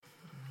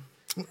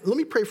Let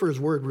me pray for his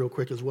word real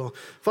quick as well.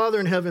 Father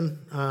in heaven,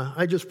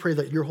 I just pray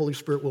that your Holy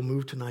Spirit will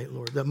move tonight,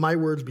 Lord, that my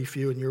words be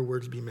few and your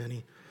words be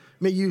many.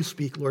 May you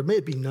speak, Lord. May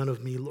it be none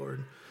of me,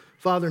 Lord.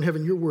 Father in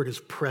heaven, your word is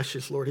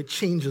precious, Lord. It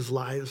changes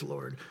lives,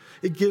 Lord.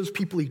 It gives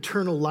people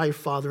eternal life,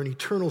 Father, and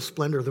eternal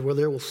splendor where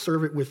they will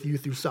serve it with you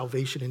through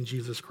salvation in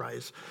Jesus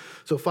Christ.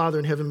 So, Father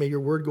in heaven, may your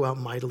word go out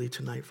mightily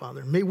tonight,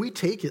 Father. May we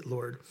take it,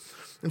 Lord.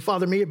 And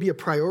Father, may it be a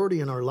priority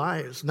in our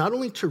lives, not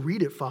only to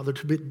read it, Father,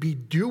 to be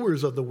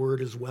doers of the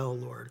word as well,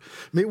 Lord.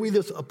 May we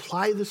just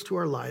apply this to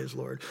our lives,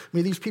 Lord.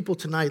 May these people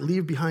tonight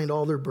leave behind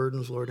all their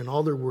burdens, Lord, and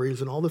all their worries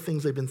and all the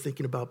things they've been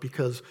thinking about,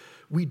 because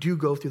we do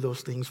go through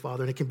those things,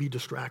 Father, and it can be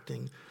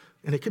distracting.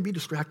 And it can be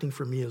distracting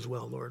for me as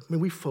well, Lord. May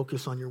we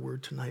focus on your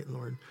word tonight,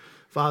 Lord.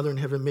 Father in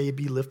heaven, may it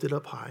be lifted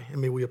up high,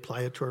 and may we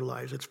apply it to our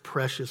lives. It's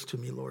precious to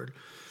me, Lord.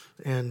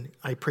 And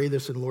I pray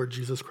this in Lord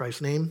Jesus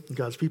Christ's name.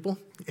 God's people,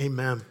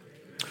 amen.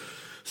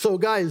 So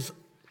guys,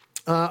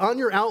 on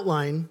your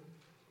outline,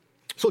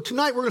 so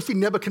tonight we're going to see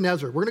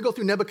Nebuchadnezzar. We're going to go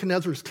through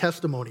Nebuchadnezzar's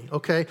testimony,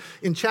 okay?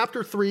 In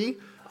chapter 3,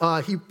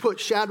 he put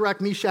Shadrach,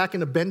 Meshach,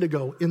 and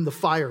Abednego in the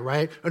fire,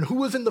 right? And who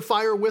was in the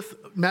fire with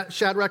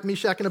Shadrach,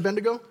 Meshach, and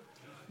Abednego?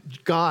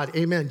 God,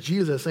 amen.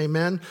 Jesus,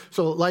 amen.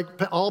 So like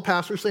all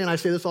pastors say, and I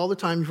say this all the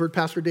time, you've heard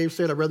Pastor Dave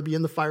say it, I'd rather be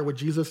in the fire with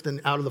Jesus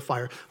than out of the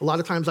fire. A lot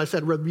of times I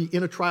said I'd rather be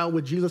in a trial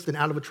with Jesus than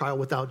out of a trial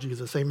without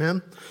Jesus,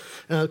 amen.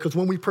 Because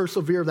when we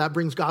persevere, that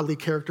brings godly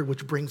character,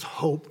 which brings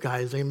hope,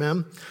 guys,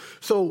 amen.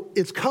 So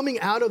it's coming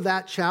out of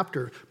that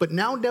chapter. But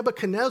now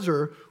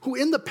Nebuchadnezzar, who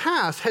in the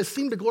past has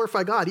seemed to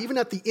glorify God, even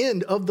at the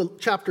end of the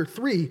chapter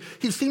 3,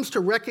 he seems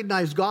to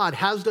recognize God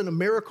has done a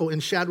miracle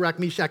in Shadrach,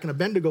 Meshach, and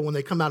Abednego when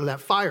they come out of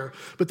that fire.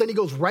 But then he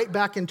goes right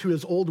back into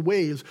his old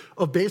ways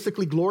of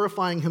basically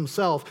glorifying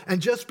himself and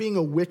just being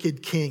a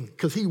wicked king,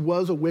 because he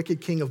was a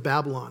wicked king of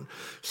Babylon.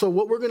 So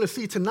what we're going to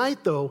see tonight,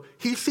 though,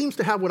 he seems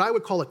to have what I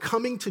would call a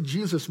coming to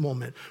Jesus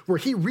moment, where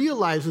he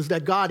realizes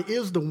that God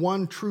is the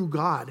one true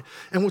God.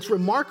 And what's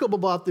remarkable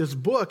about this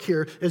book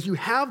here is you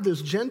have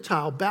this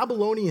Gentile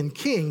Babylonian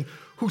king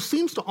who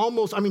seems to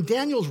almost,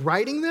 Daniel's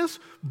writing this,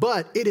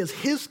 but it is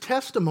his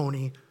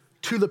testimony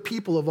to the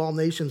people of all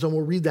nations, and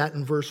we'll read that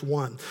in verse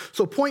 1.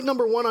 So point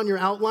number 1 on your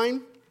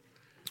outline,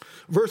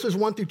 verses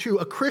 1 through 2,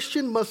 a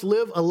Christian must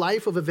live a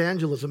life of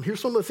evangelism. Here's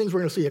some of the things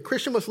we're going to see. A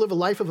Christian must live a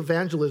life of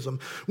evangelism.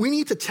 We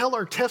need to tell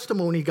our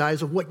testimony,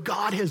 guys, of what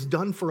God has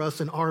done for us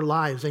in our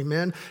lives,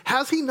 amen?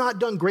 Has he not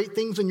done great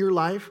things in your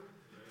life?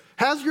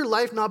 Has your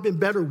life not been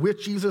better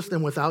with Jesus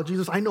than without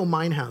Jesus? I know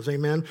mine has,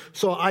 amen?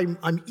 So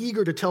I'm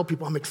eager to tell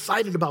people I'm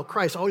excited about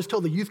Christ. I always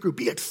tell the youth group,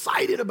 be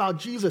excited about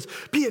Jesus.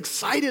 Be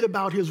excited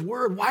about his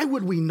word. Why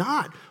would we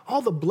not?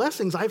 All the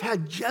blessings I've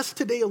had just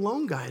today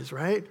alone, guys,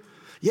 right?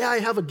 Yeah, I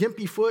have a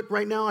gimpy foot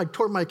right now. I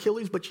tore my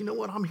Achilles, but you know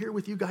what? I'm here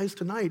with you guys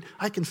tonight.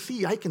 I can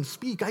see, I can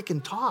speak, I can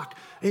talk.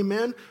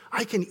 Amen?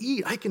 I can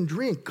eat, I can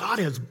drink. God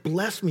has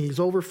blessed me. He's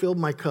overfilled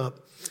my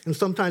cup. And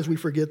sometimes we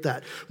forget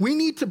that. We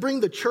need to bring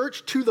the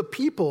church to the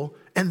people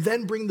and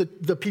then bring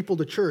the people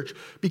to church,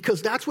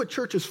 because that's what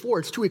church is for.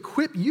 It's to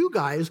equip you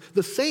guys,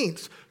 the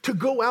saints, to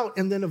go out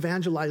and then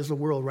evangelize the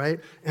world, right?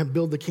 And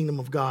build the kingdom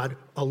of God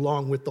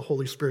along with the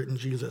Holy Spirit and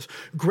Jesus.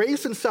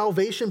 Grace and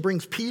salvation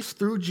brings peace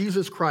through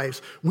Jesus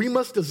Christ. We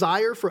must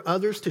desire for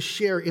others to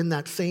share in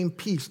that same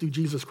peace through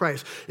Jesus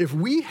Christ. If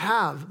we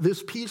have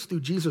this peace through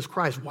Jesus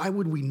Christ, why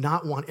would we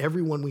not want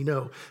everyone we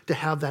know to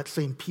have that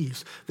same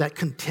peace, that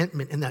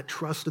contentment, and that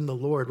trust in the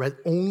Lord, right?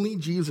 Only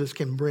Jesus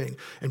can bring,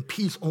 and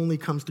peace only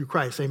comes through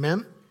Christ.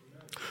 Amen?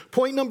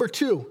 Point number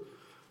 2.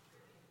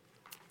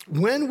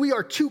 When we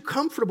are too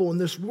comfortable in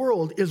this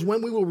world is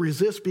when we will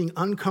resist being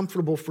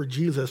uncomfortable for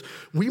Jesus.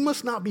 We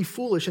must not be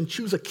foolish and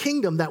choose a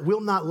kingdom that will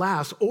not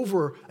last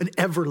over an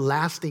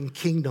everlasting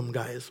kingdom,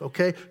 guys,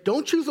 okay?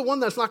 Don't choose the one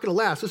that's not going to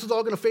last. This is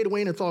all going to fade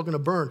away and it's all going to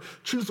burn.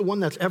 Choose the one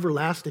that's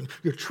everlasting.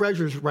 Your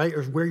treasures, right,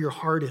 is where your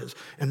heart is,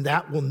 and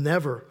that will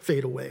never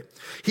fade away.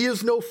 He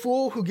is no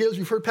fool who gives,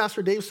 you've heard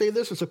Pastor Dave say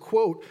this, it's a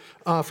quote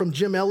from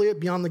Jim Elliot,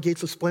 Beyond the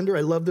Gates of Splendor.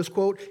 I love this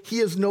quote. He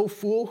is no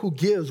fool who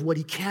gives what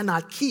he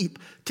cannot keep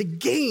to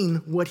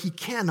gain what he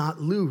cannot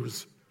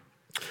lose.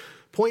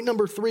 Point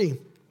number 3,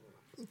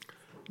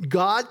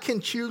 God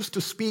can choose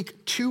to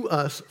speak to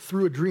us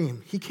through a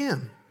dream. He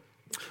can.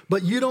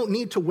 But you don't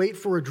need to wait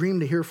for a dream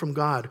to hear from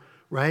God,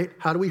 right?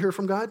 How do we hear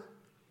from God?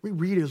 We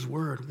read his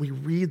word. We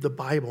read the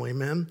Bible,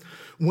 amen?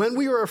 When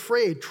we are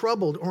afraid,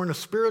 troubled, or in a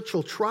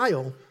spiritual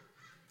trial,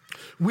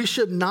 we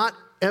should not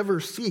ever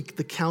seek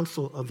the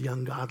counsel of the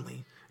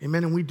ungodly.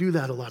 Amen, and we do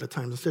that a lot of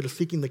times. Instead of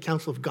seeking the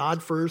counsel of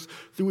God first,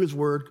 through his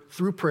word,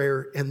 through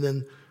prayer, and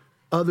then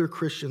other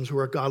Christians who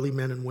are godly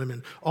men and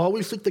women.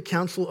 Always seek the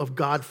counsel of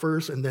God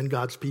first and then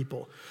God's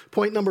people.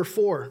 Point number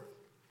 4,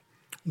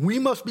 we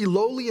must be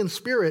lowly in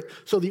spirit,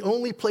 so the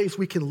only place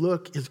we can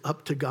look is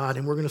up to God,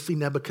 and we're going to see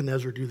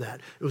Nebuchadnezzar do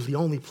that. It was the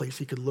only place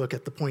he could look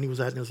at the point he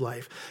was at in his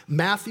life.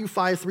 Matthew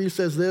 5:3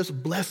 says this,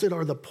 blessed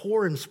are the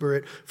poor in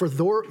spirit, for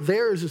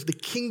theirs is the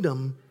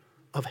kingdom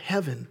of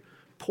heaven.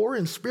 poor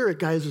in spirit,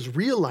 guys, is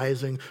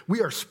realizing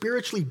we are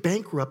spiritually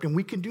bankrupt and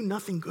we can do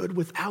nothing good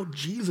without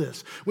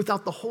Jesus,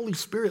 without the Holy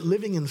Spirit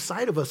living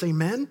inside of us.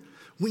 Amen?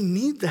 We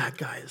need that,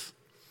 guys.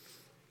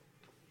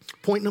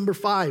 Point number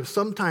 5,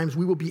 sometimes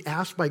we will be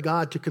asked by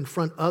God to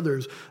confront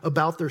others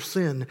about their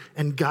sin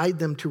and guide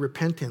them to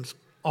repentance,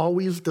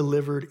 always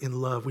delivered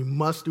in love. We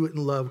must do it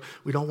in love.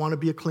 We don't want to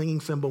be a clinging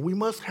symbol. We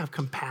must have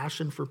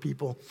compassion for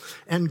people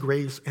and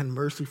grace and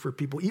mercy for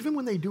people, even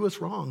when they do us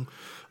wrong.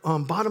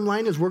 Bottom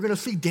line is we're going to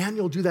see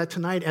Daniel do that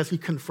tonight as he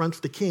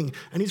confronts the king,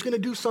 and he's going to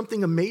do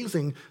something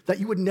amazing that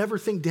you would never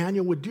think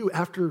Daniel would do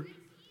after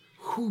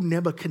who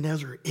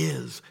Nebuchadnezzar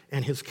is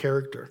and his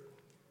character.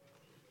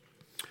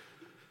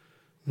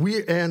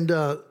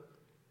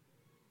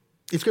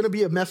 It's going to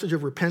be a message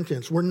of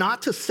repentance. We're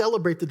not to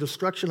celebrate the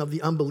destruction of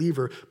the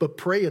unbeliever, but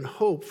pray and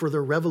hope for the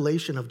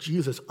revelation of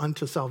Jesus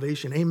unto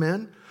salvation.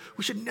 Amen?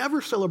 We should never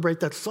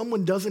celebrate that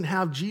someone doesn't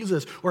have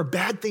Jesus or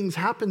bad things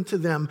happen to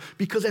them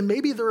and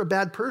maybe they're a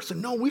bad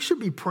person. No, we should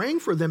be praying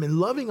for them and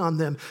loving on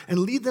them and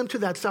lead them to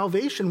that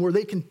salvation where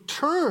they can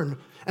turn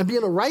and be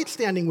in a right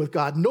standing with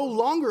God, no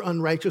longer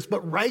unrighteous,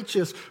 but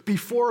righteous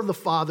before the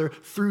Father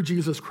through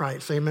Jesus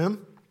Christ. Amen?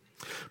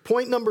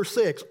 Point number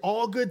 6,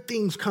 all good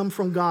things come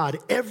from God.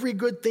 Every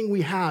good thing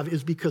we have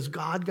is because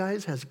God,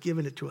 guys, has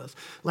given it to us.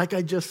 Like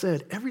I just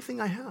said,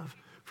 everything I have,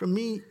 from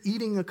me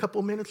eating a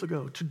couple minutes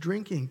ago, to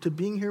drinking, to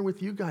being here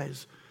with you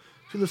guys,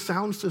 to the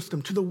sound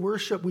system, to the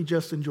worship we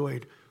just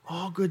enjoyed,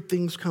 all good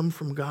things come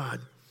from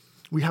God.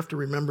 We have to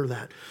remember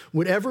that.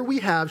 Whatever we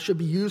have should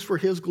be used for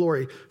his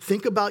glory.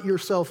 Think about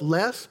yourself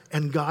less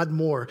and God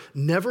more.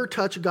 Never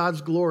touch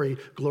God's glory.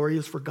 Glory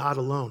is for God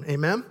alone.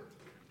 Amen?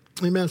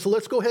 Amen. So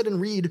let's go ahead and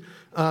read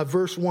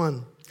verse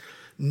 1.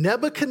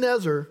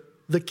 Nebuchadnezzar,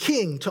 the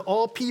king, to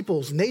all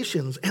peoples,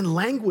 nations, and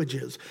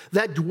languages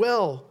that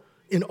dwell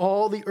in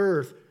all the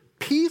earth,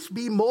 peace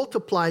be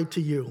multiplied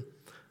to you.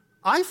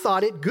 I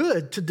thought it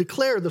good to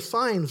declare the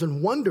signs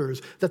and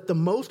wonders that the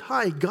Most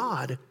High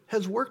God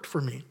has worked for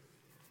me.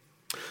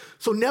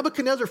 So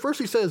Nebuchadnezzar, first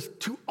he says,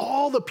 to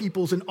all the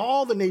peoples and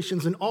all the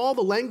nations and all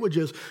the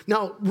languages.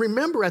 Now,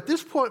 remember, at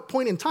this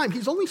point in time,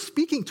 he's only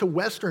speaking to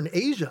Western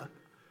Asia.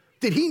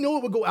 Did he know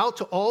it would go out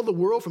to all the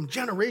world from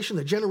generation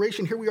to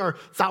generation? Here we are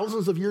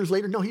thousands of years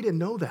later. No, he didn't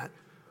know that.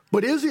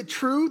 But is it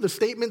true, the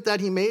statement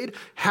that he made?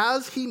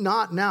 Has he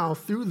not now,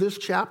 through this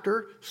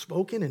chapter,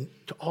 spoken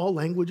to all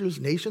languages,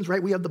 nations,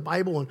 right? We have the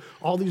Bible in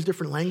all these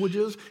different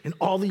languages in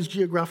all these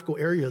geographical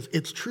areas.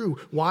 It's true.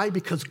 Why?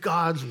 Because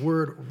God's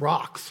word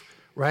rocks,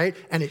 right?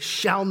 And it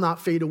shall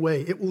not fade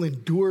away. It will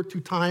endure to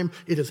time.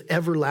 It is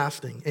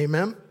everlasting.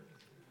 Amen?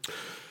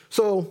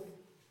 So,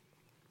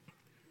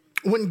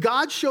 when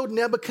God showed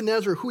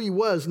Nebuchadnezzar who he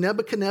was,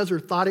 Nebuchadnezzar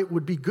thought it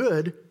would be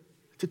good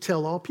to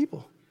tell all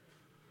people.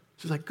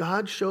 She's like,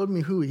 God showed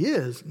me who he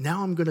is.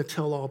 Now I'm going to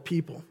tell all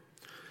people.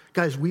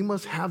 Guys, we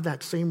must have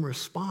that same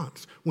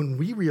response when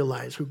we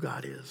realize who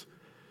God is.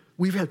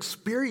 We've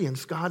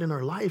experienced God in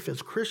our life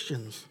as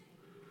Christians.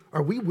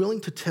 Are we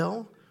willing to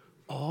tell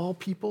all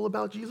people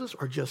about Jesus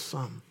or just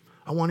some?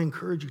 I want to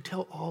encourage you,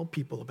 tell all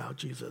people about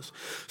Jesus.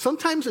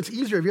 Sometimes it's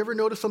easier. Have you ever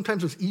noticed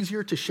sometimes it's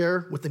easier to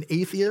share with an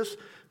atheist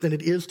than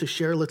it is to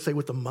share, let's say,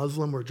 with a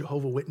Muslim or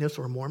Jehovah's Witness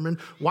or a Mormon?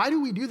 Why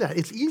do we do that?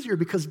 It's easier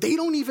because they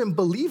don't even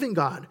believe in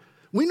God.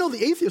 We know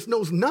the atheist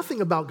knows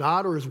nothing about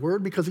God or his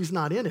word because he's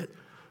not in it.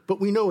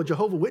 But we know a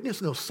Jehovah's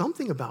Witness knows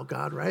something about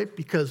God, right?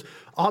 Because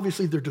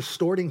obviously they're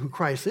distorting who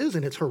Christ is,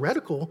 and it's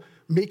heretical,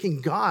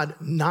 making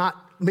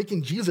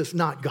Jesus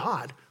not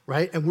God,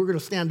 right? And we're going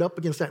to stand up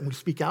against that and we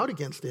speak out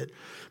against it.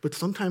 But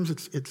sometimes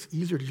it's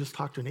easier to just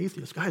talk to an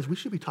atheist. Guys, we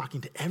should be talking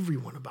to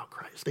everyone about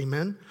Christ,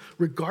 amen?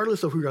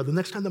 Regardless of who you are. The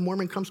next time the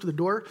Mormon comes to the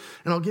door,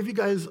 and I'll give you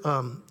guys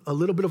a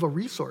little bit of a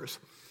resource.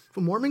 If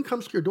a Mormon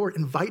comes to your door,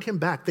 invite him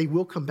back. They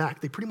will come back.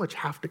 They pretty much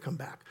have to come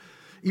back.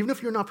 Even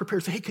if you're not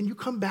prepared, say, hey, can you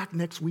come back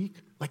next week,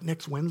 like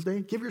next Wednesday?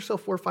 Give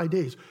yourself 4 or 5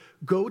 days.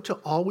 Go to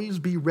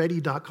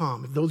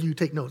alwaysbeready.com. If those of you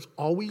take notes,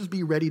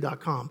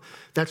 alwaysbeready.com.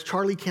 That's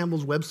Charlie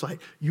Campbell's website.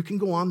 You can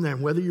go on there,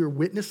 and whether you're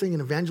witnessing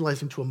and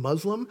evangelizing to a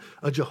Muslim,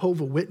 a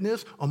Jehovah's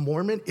Witness, a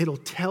Mormon, it'll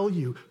tell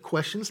you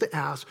questions to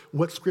ask,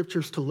 what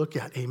scriptures to look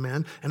at,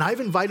 amen? And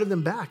I've invited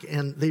them back,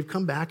 and they've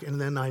come back,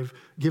 and then I've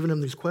given them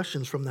these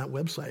questions from that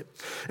website.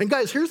 And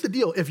guys, here's the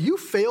deal. If you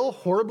fail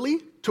horribly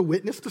to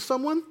witness to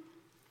someone,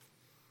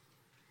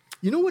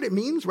 you know what it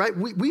means, right?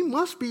 We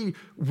must be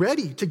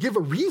ready to give a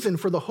reason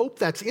for the hope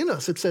that's in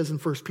us, it says in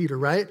 1 Peter,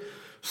 right?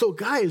 So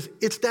guys,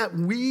 it's that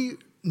we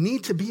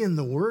need to be in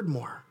the Word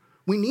more.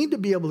 We need to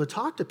be able to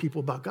talk to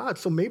people about God.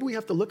 So maybe we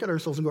have to look at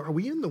ourselves and go, are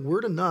we in the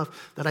Word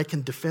enough that I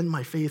can defend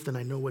my faith and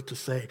I know what to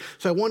say?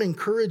 So I want to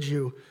encourage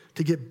you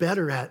to get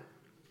better at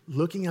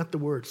looking at the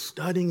Word,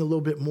 studying a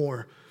little bit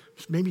more,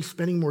 maybe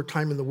spending more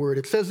time in the Word.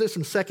 It says this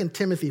in 2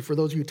 Timothy, for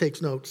those of you who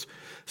takes notes.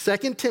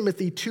 2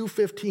 Timothy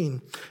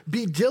 2:15,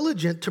 be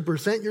diligent to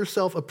present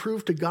yourself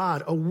approved to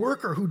God, a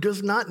worker who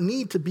does not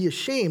need to be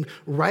ashamed,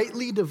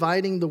 rightly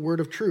dividing the word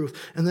of truth.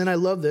 And then I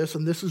love this,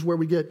 and this is where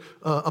we get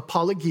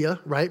apologia,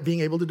 right?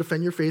 Being able to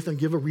defend your faith and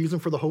give a reason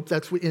for the hope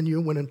that's within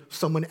you when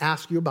someone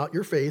asks you about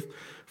your faith.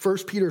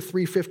 1 Peter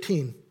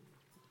 3:15.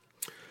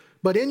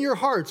 But in your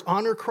hearts,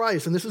 honor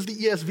Christ. And this is the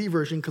ESV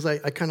version because I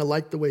kind of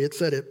like the way it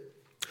said it.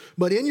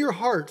 But in your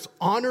hearts,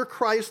 honor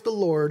Christ the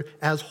Lord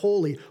as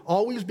holy,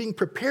 always being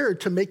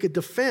prepared to make a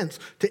defense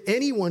to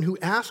anyone who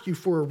asks you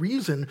for a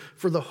reason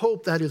for the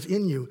hope that is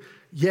in you.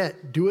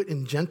 Yet, do it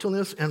in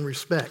gentleness and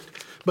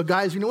respect. But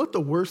guys, you know what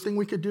the worst thing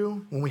we could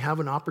do when we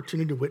have an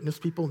opportunity to witness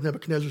people?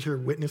 Nebuchadnezzar's here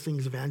witnessing,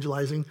 he's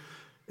evangelizing,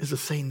 is to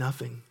say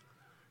nothing.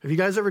 Have you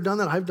guys ever done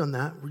that? I've done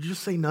that. Would you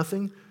just say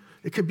nothing?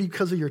 It could be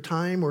because of your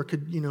time, or it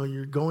could,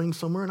 you're going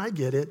somewhere, and I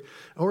get it.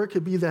 Or it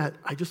could be that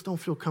I just don't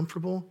feel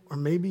comfortable, or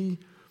maybe,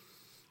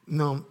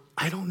 no,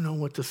 I don't know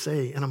what to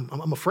say, and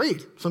I'm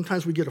afraid.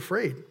 Sometimes we get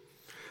afraid.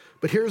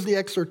 But here's the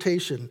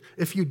exhortation.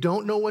 If you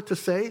don't know what to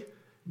say,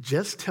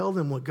 just tell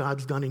them what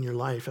God's done in your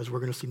life, as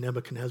we're going to see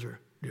Nebuchadnezzar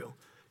do.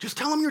 Just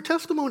tell them your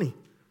testimony.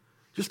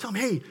 Just tell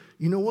them, hey,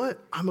 you know what?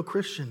 I'm a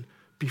Christian.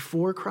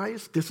 Before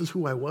Christ, this is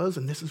who I was,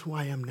 and this is who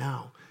I am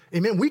now.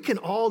 Amen. We can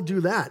all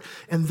do that.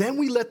 And then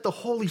we let the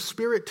Holy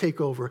Spirit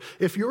take over.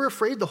 If you're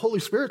afraid, the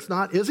Holy Spirit's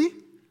not, is he?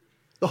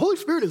 The Holy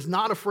Spirit is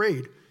not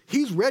afraid.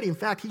 He's ready. In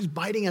fact, he's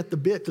biting at the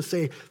bit to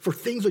say, for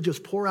things to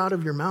just pour out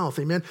of your mouth.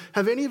 Amen.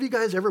 Have any of you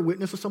guys ever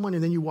witnessed to someone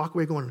and then you walk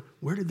away going,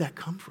 where did that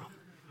come from?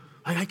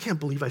 I can't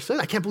believe I said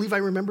it. I can't believe I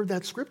remembered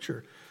that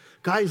scripture.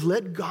 Guys,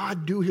 let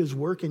God do his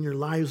work in your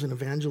lives in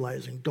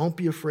evangelizing. Don't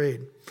be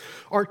afraid.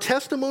 Our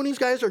testimonies,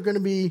 guys, are going to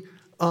be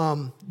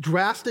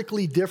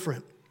drastically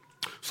different.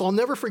 So I'll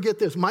never forget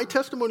this. My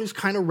testimony is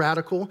kind of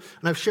radical,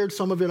 and I've shared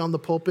some of it on the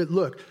pulpit.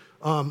 Look,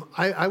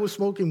 I was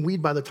smoking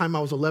weed by the time I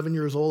was 11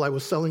 years old. I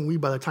was selling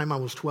weed by the time I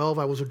was 12.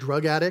 I was a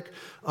drug addict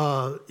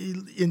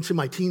into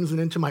my teens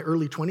and into my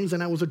early 20s,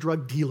 and I was a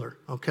drug dealer,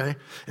 okay?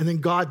 And then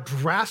God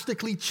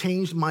drastically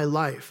changed my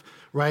life,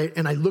 right?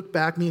 And I look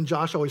back, me and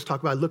Josh always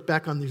talk about, I look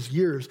back on those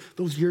years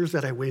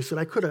that I wasted.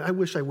 I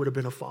wish I would have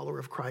been a follower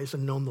of Christ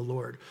and known the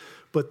Lord.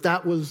 But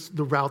that was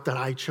the route that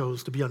I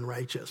chose, to be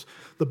unrighteous.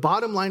 The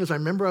bottom line is I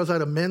remember I was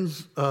at a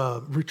men's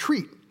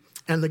retreat,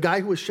 and the guy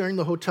who was sharing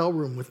the hotel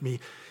room with me,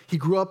 he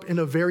grew up in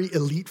a very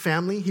elite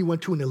family. He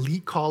went to an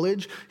elite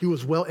college. He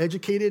was well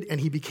educated, and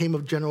he became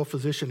a general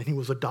physician, and he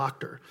was a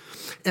doctor.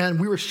 And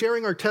we were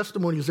sharing our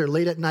testimonies there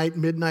late at night,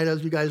 midnight,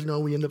 as you guys know.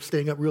 We end up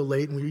staying up real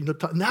late, and we end up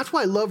talking. And that's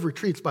why I love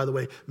retreats, by the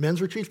way,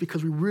 men's retreats,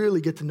 because we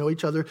really get to know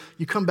each other.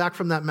 You come back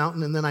from that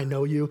mountain, and then I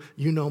know you,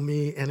 you know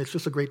me, and it's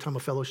just a great time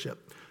of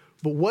fellowship.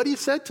 But what he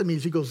said to me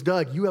is, he goes,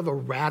 Doug, you have a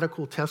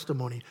radical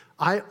testimony.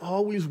 I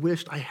always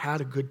wished I had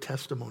a good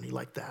testimony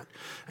like that.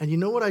 And you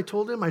know what I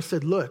told him? I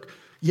said, look,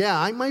 yeah,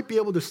 I might be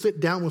able to sit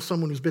down with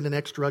someone who's been an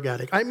ex-drug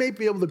addict. I may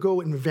be able to go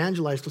and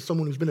evangelize to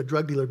someone who's been a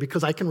drug dealer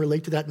because I can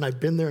relate to that, and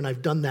I've been there and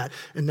I've done that,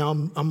 and now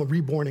I'm a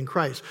reborn in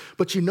Christ.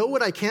 But you know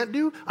what I can't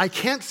do? I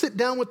can't sit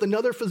down with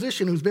another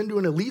physician who's been to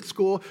an elite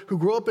school, who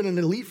grew up in an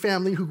elite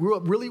family, who grew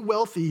up really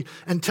wealthy,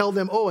 and tell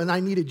them, oh, and I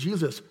needed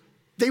Jesus.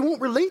 They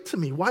won't relate to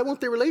me. Why won't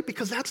they relate?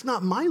 Because that's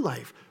not my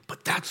life,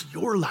 but that's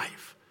your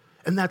life.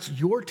 And that's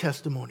your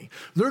testimony.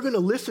 They're going to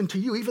listen to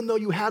you, even though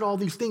you had all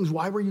these things.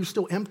 Why were you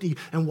still empty?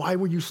 And why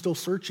were you still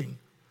searching?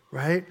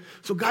 Right?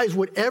 So guys,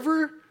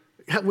 whatever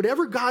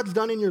God's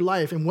done in your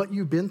life and what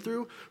you've been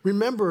through,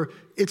 remember,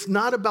 it's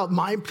not about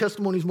my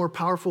testimony is more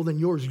powerful than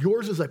yours.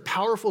 Yours is a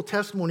powerful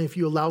testimony if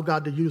you allow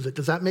God to use it.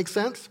 Does that make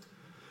sense?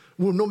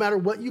 Well, no matter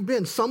what you've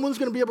been, someone's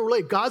going to be able to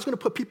relate. God's going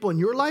to put people in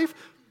your life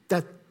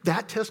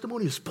that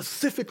testimony is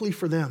specifically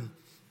for them,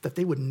 that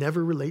they would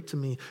never relate to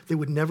me. They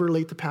would never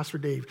relate to Pastor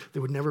Dave. They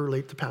would never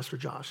relate to Pastor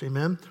Josh,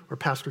 amen? Or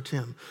Pastor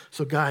Tim.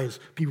 So guys,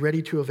 be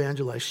ready to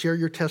evangelize. Share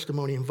your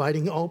testimony,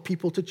 inviting all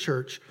people to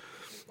church.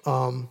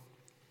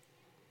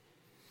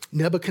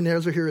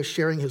 Nebuchadnezzar here is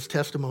sharing his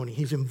testimony.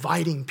 He's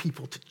inviting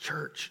people to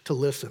church to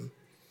listen.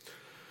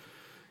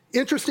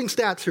 Interesting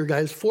stats here,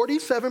 guys.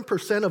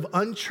 47% of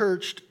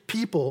unchurched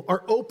people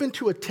are open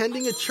to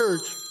attending a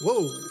church.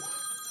 Whoa.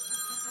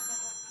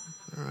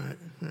 All right,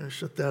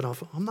 shut that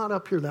off. I'm not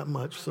up here that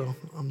much, so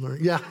I'm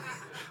learning. Yeah.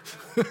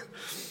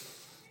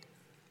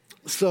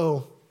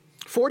 So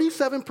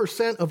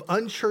 47% of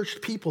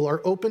unchurched people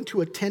are open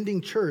to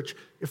attending church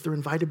if they're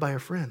invited by a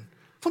friend.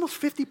 It's almost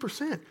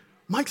 50%.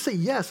 Might say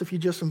yes if you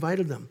just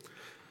invited them.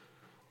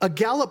 A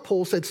Gallup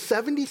poll said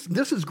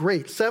this is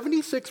great,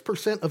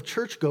 76% of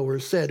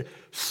churchgoers said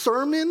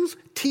sermons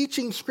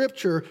teaching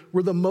scripture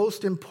were the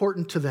most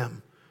important to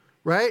them.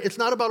 Right? It's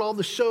not about all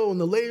the show and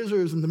the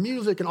lasers and the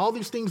music and all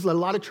these things that a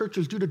lot of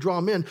churches do to draw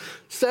them in.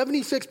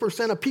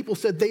 76% of people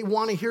said they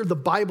want to hear the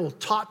Bible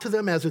taught to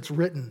them as it's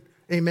written.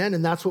 Amen?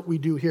 And that's what we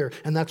do here,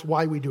 and that's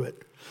why we do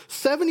it.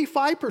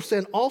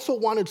 75% also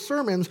wanted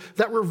sermons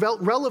that were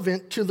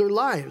relevant to their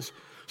lives.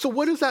 So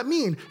what does that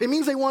mean? It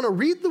means they want to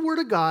read the Word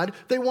of God.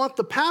 They want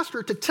the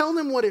pastor to tell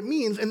them what it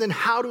means and then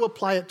how to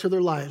apply it to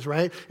their lives,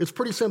 right? It's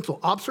pretty simple.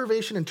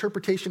 Observation,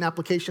 interpretation,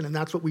 application, and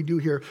that's what we do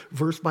here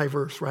verse by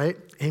verse, right?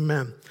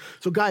 Amen.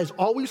 So guys,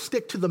 always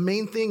stick to the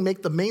main thing,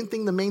 make the main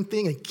thing,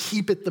 and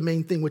keep it the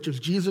main thing, which is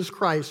Jesus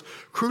Christ,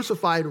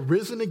 crucified,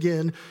 risen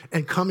again,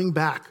 and coming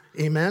back.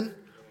 Amen?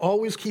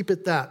 Always keep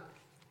it that.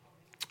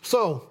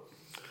 So,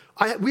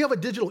 we have a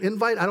digital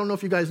invite. I don't know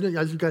if you guys knew.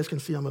 As you guys can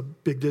see, I'm a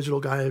big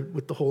digital guy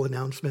with the whole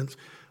announcements.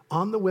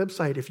 On the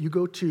website, if you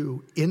go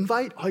to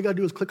invite, all you got to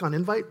do is click on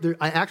invite.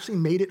 I actually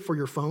made it for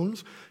your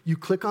phones. You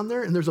click on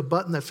there, and there's a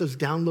button that says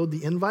download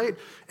the invite.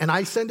 And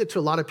I send it to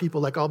a lot of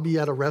people. Like I'll be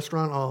at a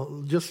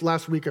restaurant. Just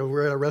last week, we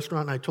were at a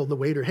restaurant, and I told the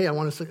waiter, hey, I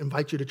want to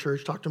invite you to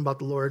church, talk to them about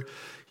the Lord.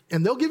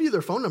 And they'll give you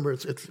their phone number.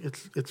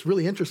 It's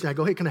really interesting. I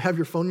go, hey, can I have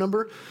your phone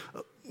number?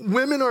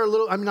 Women are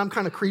I'm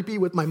kind of creepy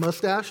with my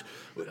mustache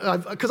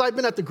because I've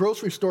been at the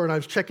grocery store and I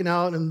was checking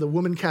out and the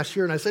woman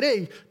cashier and I said, hey,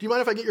 do you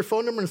mind if I get your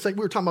phone number? And it's like,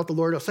 we were talking about the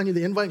Lord. I'll send you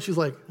the invite. And she's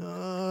like,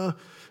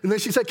 And then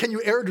she said, can you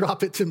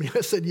airdrop it to me?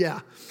 I said,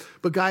 yeah.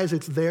 But guys,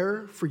 it's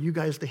there for you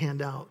guys to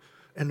hand out.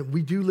 And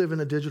we do live in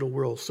a digital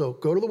world. So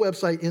go to the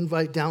website,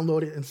 invite,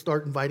 download it, and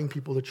start inviting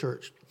people to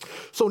church.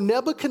 So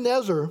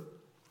Nebuchadnezzar,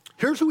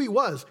 here's who he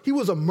was. He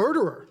was a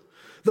murderer.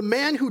 The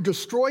man who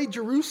destroyed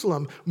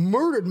Jerusalem,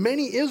 murdered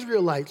many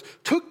Israelites,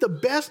 took the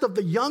best of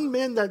the young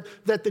men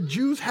that the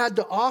Jews had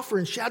to offer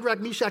in Shadrach,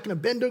 Meshach, and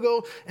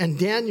Abednego and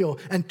Daniel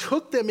and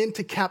took them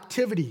into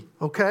captivity,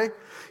 okay?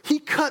 He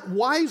cut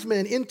wise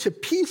men into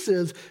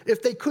pieces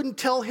if they couldn't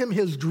tell him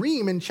his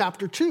dream in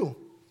chapter 2.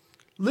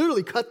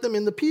 Literally cut them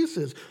into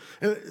pieces.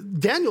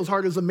 Daniel's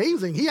heart is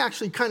amazing. He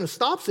actually kind of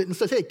stops it and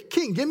says, hey,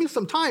 king, give me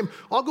some time.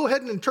 I'll go ahead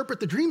and interpret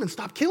the dream and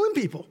stop killing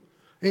people.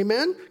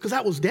 Amen? Because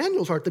that was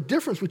Daniel's heart, the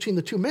difference between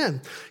the two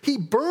men. He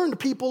burned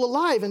people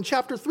alive in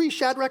chapter 3,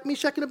 Shadrach,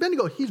 Meshach, and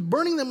Abednego. He's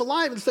burning them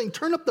alive and saying,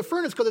 turn up the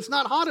furnace because it's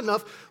not hot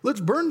enough. Let's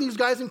burn these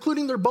guys,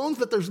 including their bones,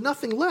 that there's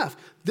nothing left.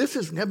 This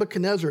is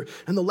Nebuchadnezzar.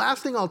 And the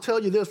last thing I'll tell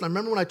you this, and I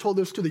remember when I told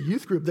this to the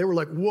youth group, they were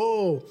like,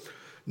 whoa,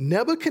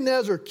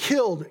 Nebuchadnezzar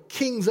killed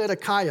King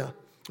Zedekiah.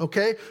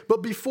 Okay?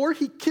 But before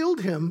he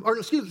killed him,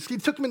 he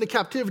took him into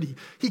captivity.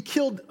 He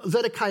killed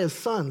Zedekiah's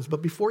sons.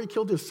 But before he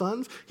killed his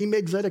sons, he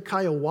made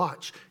Zedekiah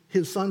watch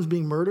his sons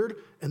being murdered,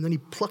 and then he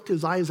plucked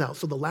his eyes out.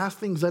 So the last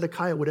thing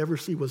Zedekiah would ever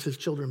see was his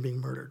children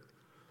being murdered.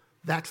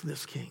 That's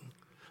this king.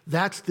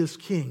 That's this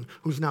king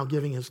who's now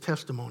giving his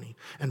testimony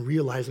and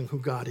realizing who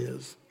God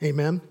is.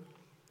 Amen?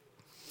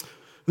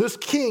 This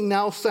king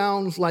now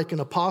sounds like an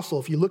apostle.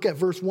 If you look at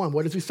verse 1,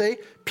 what does he say?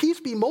 Peace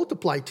be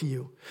multiplied to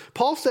you.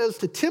 Paul says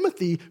to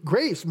Timothy,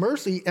 grace,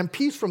 mercy, and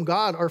peace from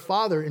God our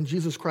Father and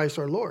Jesus Christ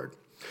our Lord.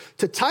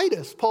 To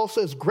Titus, Paul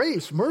says,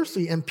 grace,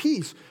 mercy, and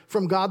peace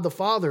from God the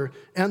Father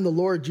and the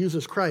Lord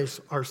Jesus Christ,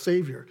 our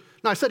Savior.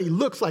 Now, I said he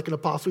looks like an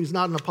apostle. He's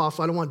not an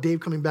apostle. I don't want Dave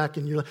coming back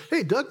and you're like,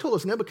 hey, Doug told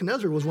us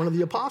Nebuchadnezzar was one of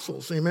the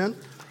apostles. Amen?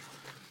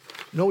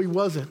 No, he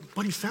wasn't.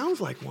 But he sounds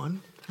like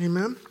one.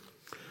 Amen?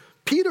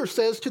 Peter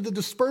says to the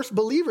dispersed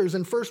believers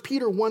in 1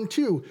 Peter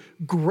 1:2,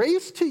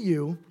 grace to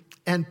you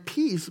and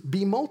peace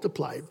be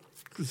multiplied.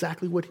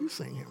 Exactly what he's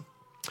saying here.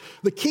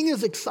 The king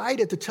is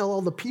excited to tell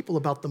all the people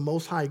about the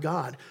Most High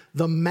God.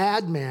 The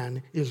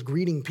madman is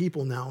greeting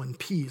people now in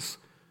peace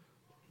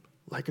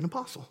like an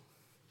apostle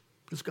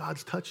because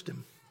God's touched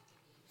him.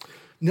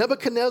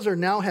 Nebuchadnezzar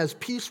now has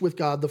peace with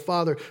God the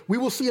Father. We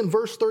will see in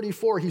verse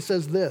 34, he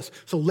says this.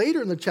 So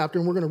later in the chapter,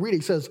 and we're going to read it,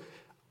 he says,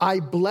 I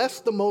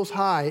blessed the Most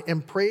High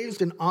and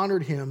praised and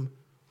honored him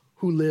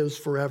who lives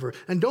forever.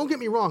 And don't get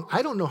me wrong,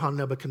 I don't know how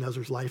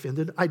Nebuchadnezzar's life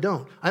ended. I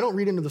don't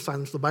read into the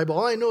silence of the Bible.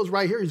 All I know is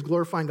right here, he's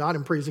glorifying God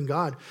and praising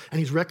God, and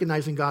he's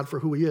recognizing God for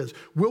who he is.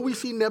 Will we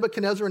see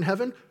Nebuchadnezzar in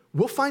heaven?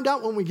 We'll find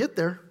out when we get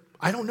there.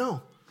 I don't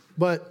know.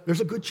 But there's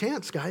a good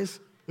chance,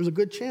 guys. There's a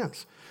good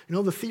chance. You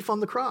know, the thief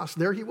on the cross,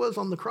 there he was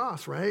on the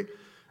cross, right?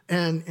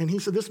 And he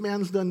said, this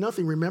man's done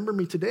nothing. Remember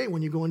me today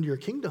when you go into your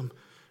kingdom.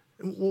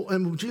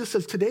 And Jesus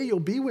says, today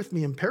you'll be with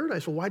me in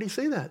paradise. Well, why did he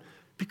say that?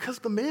 Because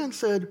the man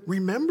said,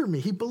 remember me.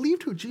 He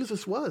believed who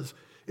Jesus was.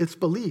 It's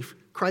belief,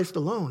 Christ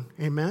alone.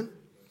 Amen?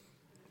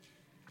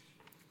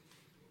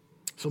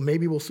 So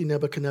maybe we'll see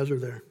Nebuchadnezzar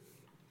there.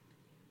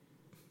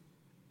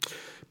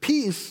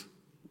 Peace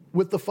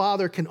with the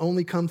Father can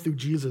only come through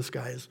Jesus,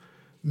 guys.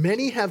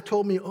 Many have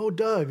told me, oh,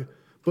 Doug,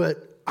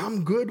 but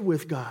I'm good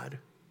with God.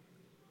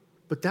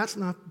 But that's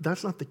not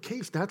the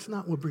case. That's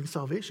not what brings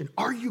salvation.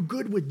 Are you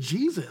good with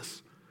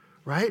Jesus?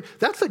 Right?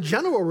 That's a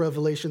general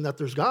revelation that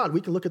there's God. We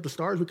can look at the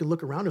stars. We can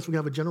look around us. We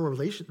have a general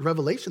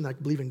revelation that I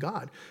believe in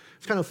God.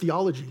 It's kind of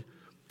theology.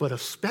 But a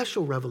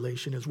special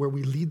revelation is where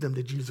we lead them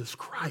to Jesus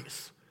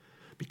Christ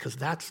because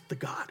that's the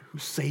God who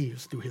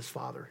saves through his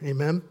Father.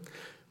 Amen?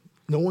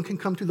 No one can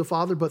come to the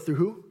Father but through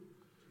who?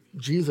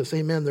 Jesus.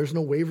 Amen. There's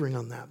no wavering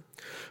on that.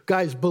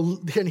 Guys,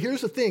 and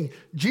here's the thing.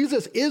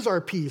 Jesus is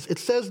our peace. It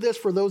says this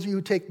for those of you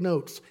who take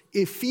notes.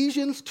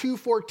 Ephesians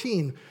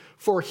 2:14.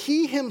 For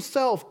he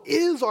himself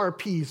is our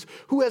peace,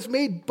 who has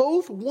made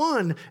both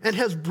one and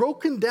has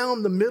broken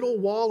down the middle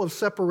wall of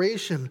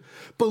separation.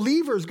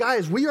 Believers,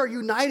 guys, we are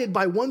united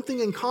by one thing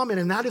in common,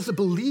 and that is a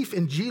belief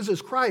in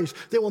Jesus Christ.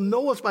 They will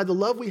know us by the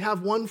love we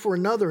have one for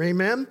another.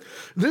 Amen?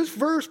 This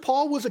verse,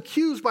 Paul was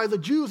accused by the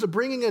Jews of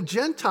bringing a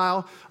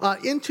Gentile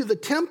into the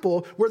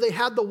temple where they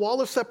had the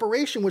wall of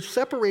separation, which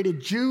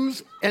separated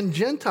Jews and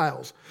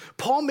Gentiles.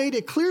 Paul made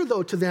it clear,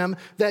 though, to them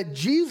that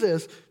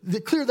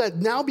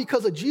now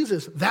because of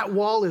Jesus, that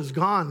wall is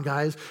gone,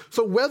 guys.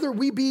 So whether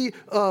we be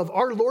of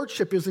our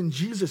lordship is in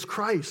Jesus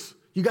Christ.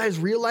 You guys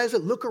realize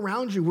it? Look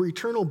around you. We're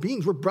eternal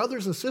beings. We're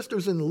brothers and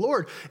sisters in the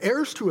Lord,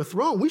 heirs to a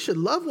throne. We should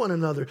love one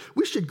another.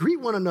 We should greet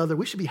one another.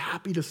 We should be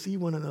happy to see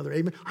one another.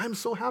 Amen. I'm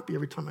so happy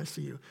every time I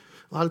see you.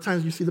 A lot of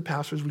times you see the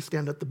pastors, we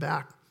stand at the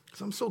back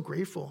because I'm so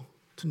grateful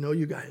to know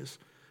you guys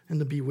and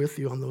to be with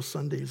you on those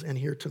Sundays and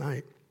here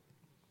tonight.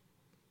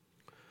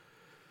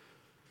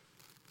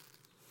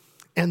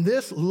 And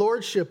this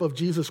lordship of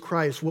Jesus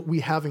Christ, what we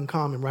have in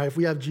common, right? If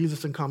we have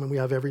Jesus in common, we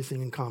have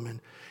everything in common,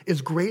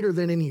 is greater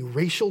than any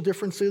racial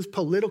differences,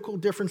 political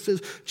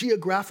differences,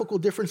 geographical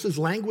differences,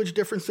 language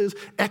differences,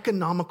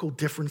 economical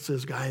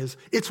differences, guys.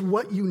 It's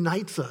what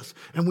unites us,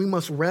 and we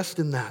must rest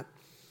in that.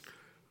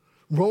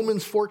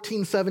 Romans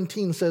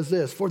 14:17 says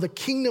this, for the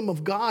kingdom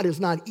of God is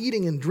not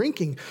eating and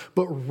drinking,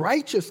 but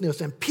righteousness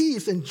and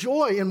peace and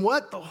joy in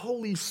what? The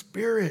Holy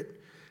Spirit.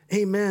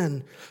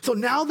 Amen. So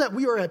now that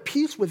we are at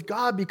peace with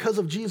God because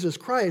of Jesus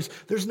Christ,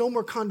 there's no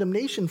more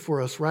condemnation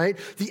for us, right?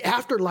 The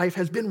afterlife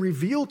has been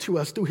revealed to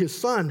us through his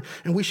Son,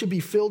 and we should be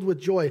filled with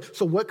joy.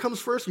 So what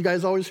comes first? You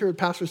guys always hear what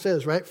Pastor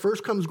says, right?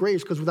 First comes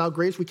grace, because without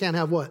grace, we can't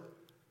have what?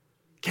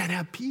 Can't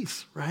have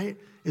peace, right?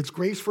 It's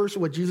grace first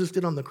of what Jesus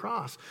did on the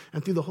cross.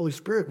 And through the Holy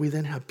Spirit, we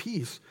then have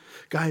peace.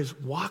 Guys,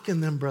 walk in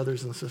them,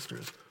 brothers and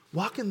sisters.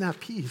 Walk in that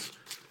peace,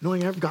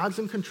 knowing God's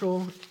in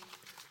control,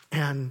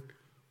 and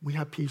we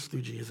have peace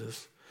through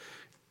Jesus.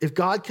 If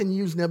God can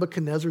use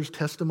Nebuchadnezzar's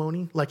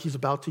testimony like he's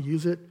about to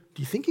use it,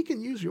 do you think he can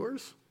use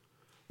yours?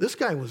 This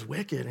guy was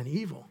wicked and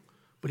evil,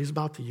 but he's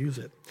about to use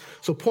it.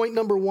 So point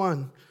number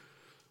one,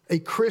 a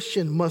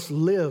Christian must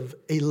live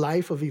a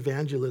life of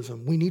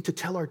evangelism. We need to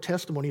tell our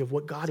testimony of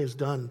what God has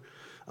done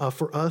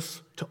for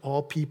us to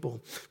all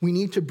people. We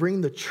need to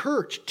bring the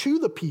church to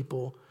the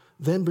people,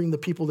 then bring the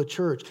people to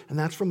church. And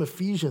that's from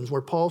Ephesians, where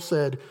Paul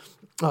said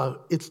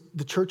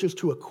the church is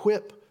to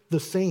equip the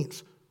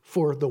saints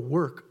for the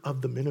work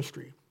of the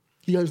ministry.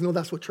 You guys know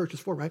that's what church is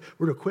for, right?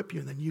 We're to equip you,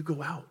 and then you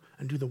go out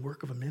and do the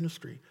work of a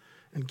ministry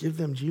and give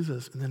them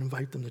Jesus and then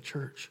invite them to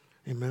church.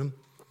 Amen.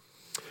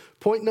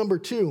 Point number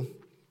two,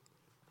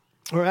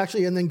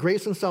 and then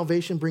grace and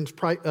salvation brings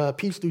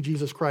peace through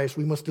Jesus Christ.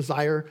 We must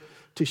desire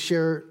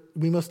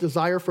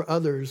for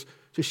others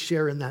to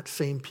share in that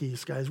same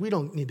peace, guys. We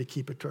don't need to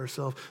keep it to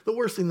ourselves. The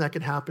worst thing that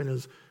could happen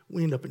is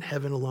we end up in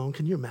heaven alone.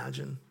 Can you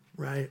imagine,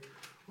 right?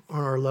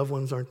 Or our loved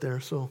ones aren't there.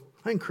 So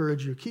I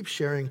encourage you, keep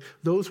sharing.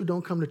 Those who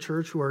don't come to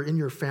church, who are in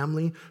your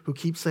family, who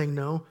keep saying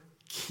no,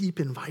 keep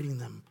inviting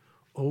them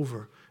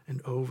over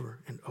and over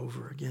and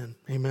over again.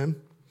 Amen?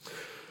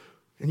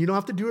 And you don't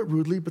have to do it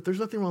rudely, but there's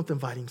nothing wrong with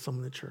inviting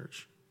someone to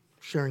church,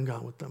 sharing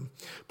God with them.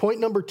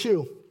 Point number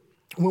two,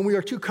 when we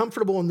are too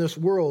comfortable in this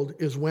world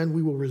is when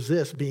we will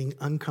resist being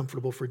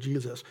uncomfortable for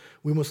Jesus.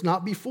 We must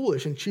not be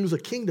foolish and choose a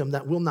kingdom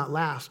that will not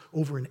last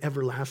over an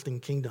everlasting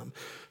kingdom.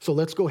 So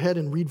let's go ahead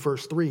and read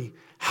verse 3.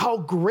 How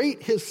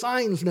great his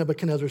signs,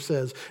 Nebuchadnezzar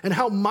says, and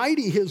how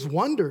mighty his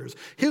wonders.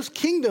 His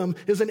kingdom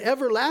is an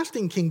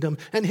everlasting kingdom,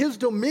 and his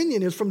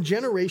dominion is from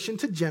generation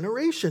to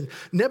generation.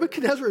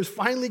 Nebuchadnezzar is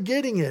finally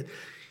getting it.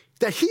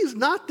 That he's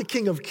not the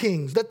King of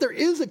Kings, that there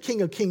is a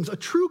King of Kings, a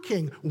true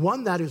king,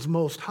 one that is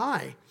most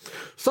high.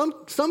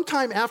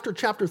 Sometime after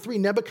chapter 3,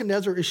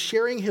 Nebuchadnezzar is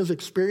sharing his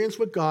experience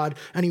with God,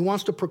 and he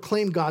wants to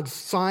proclaim God's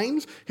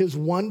signs, his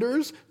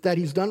wonders that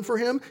he's done for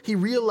him. He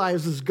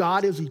realizes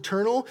God is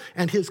eternal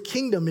and his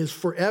kingdom is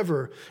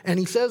forever. And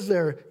he says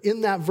there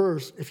in that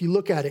verse, if you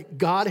look at it,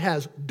 God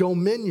has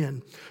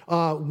dominion,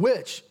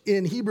 which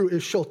in Hebrew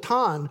is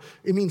shultan.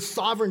 It means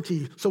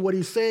sovereignty. So what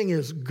he's saying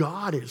is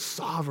God is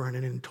sovereign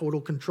and in total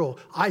control.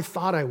 I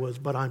thought I was,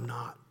 but I'm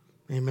not.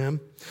 Amen.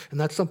 And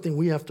that's something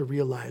we have to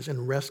realize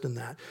and rest in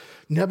that.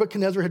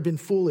 Nebuchadnezzar had been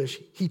foolish.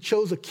 He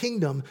chose a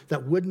kingdom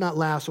that would not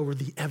last over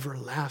the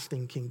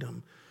everlasting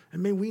kingdom.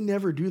 And may we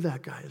never do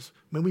that, guys.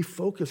 May we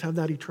have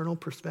that eternal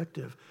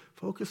perspective,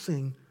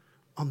 focusing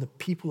on the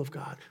people of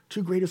God.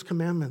 Two greatest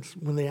commandments.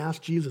 When they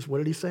asked Jesus, what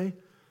did he say?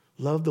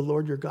 Love the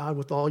Lord your God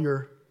with all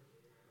your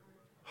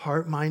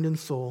heart, mind, and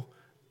soul,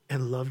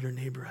 and love your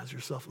neighbor as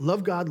yourself.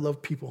 Love God,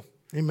 love people.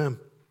 Amen.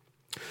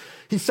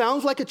 He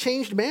sounds like a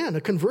changed man,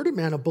 a converted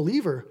man, a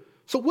believer.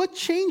 So what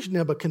changed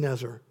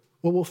Nebuchadnezzar?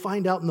 Well, we'll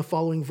find out in the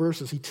following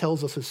verses. He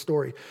tells us his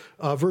story.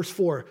 Verse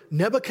 4,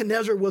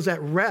 Nebuchadnezzar was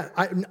at rest.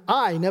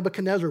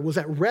 Nebuchadnezzar, was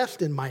at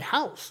rest in my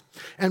house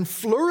and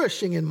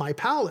flourishing in my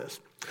palace.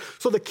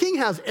 So the king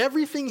has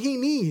everything he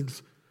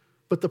needs.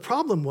 But the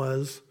problem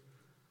was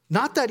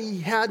not that he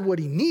had what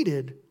he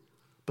needed,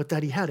 but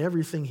that he had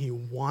everything he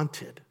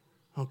wanted.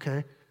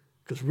 Okay?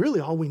 Because really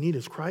all we need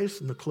is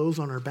Christ and the clothes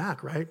on our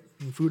back, right?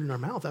 And food in our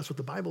mouth. That's what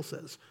the Bible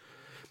says.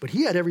 But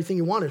he had everything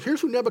he wanted.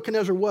 Here's who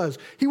Nebuchadnezzar was.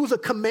 He was a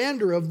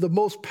commander of the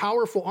most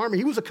powerful army.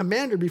 He was a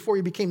commander before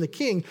he became the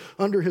king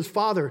under his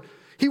father.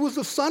 He was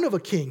the son of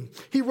a king.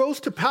 He rose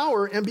to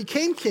power and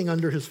became king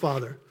under his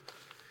father.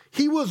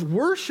 He was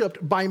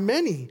worshiped by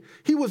many.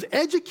 He was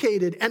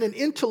educated and an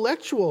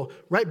intellectual,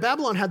 right?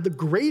 Babylon had the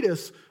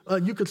greatest,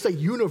 you could say,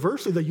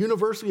 university, the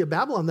University of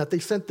Babylon that they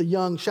sent the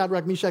young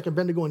Shadrach, Meshach,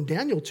 Abednego, and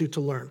Daniel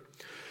to learn.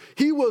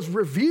 He was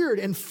revered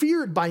and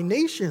feared by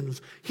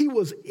nations. He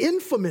was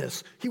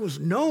infamous. He was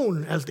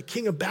known as the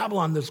king of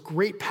Babylon, this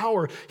great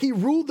power. He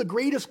ruled the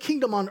greatest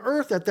kingdom on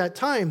earth at that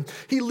time.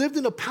 He lived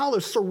in a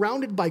palace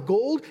surrounded by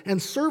gold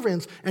and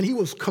servants, and he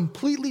was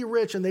completely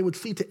rich, and they would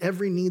see to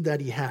every need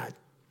that he had.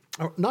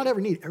 Or not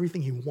every need,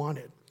 everything he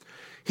wanted.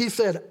 He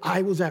said,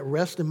 I was at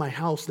rest in my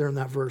house there in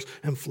that verse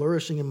and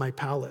flourishing in my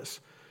palace.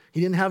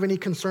 He didn't have any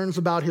concerns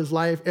about his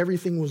life.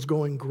 Everything was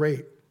going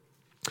great.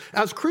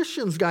 As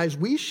Christians, guys,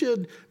 we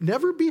should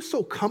never be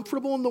so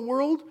comfortable in the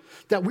world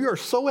that we are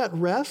so at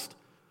rest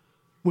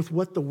with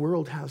what the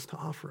world has to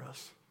offer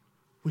us.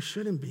 We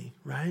shouldn't be,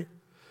 right?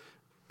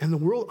 And the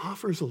world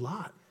offers a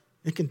lot.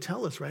 It can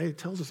tell us, right? It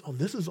tells us, oh,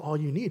 this is all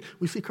you need.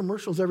 We see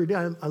commercials every day.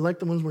 I like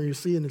the ones where you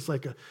see, and it's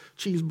like a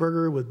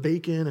cheeseburger with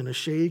bacon and a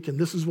shake, and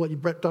this is what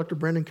Dr.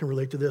 Brendan can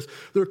relate to this.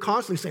 They're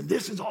constantly saying,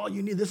 this is all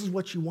you need. This is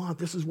what you want.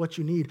 This is what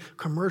you need.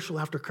 Commercial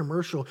after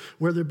commercial,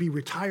 whether it be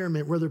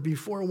retirement, whether it be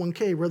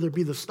 401k, whether it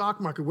be the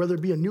stock market, whether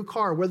it be a new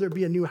car, whether it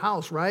be a new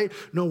house, right?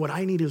 No, what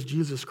I need is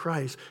Jesus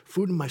Christ,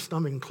 food in my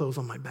stomach and clothes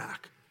on my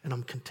back. And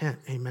I'm content,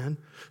 amen?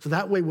 So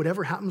that way,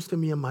 whatever happens to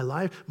me in my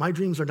life, my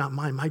dreams are not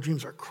mine. My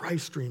dreams are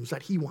Christ's dreams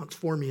that he wants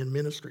for me in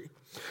ministry.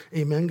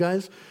 Amen,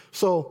 guys?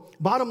 So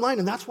bottom line,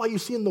 and that's why you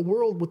see in the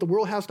world, what the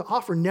world has to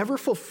offer never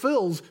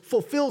fulfills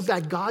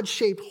that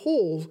God-shaped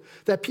hole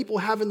that people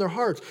have in their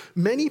hearts.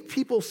 Many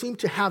people seem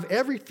to have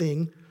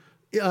everything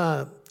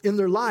in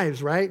their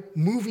lives, right?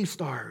 Movie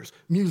stars,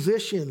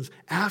 musicians,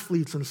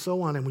 athletes, and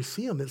so on. And we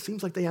see them. It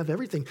seems like they have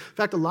everything. In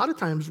fact, a lot of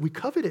times we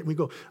covet it and we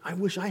go, I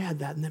wish I had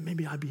that, and then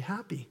maybe I'd be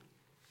happy.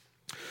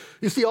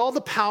 You see, all the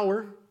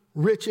power,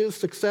 riches,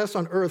 success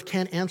on earth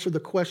can't answer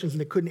the questions,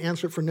 and it couldn't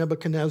answer it for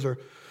Nebuchadnezzar.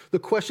 The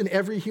question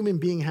every human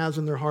being has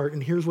in their heart,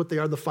 and here's what they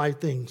are, the 5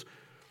 things.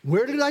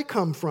 Where did I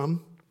come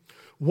from?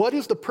 What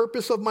is the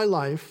purpose of my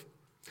life?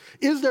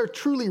 Is there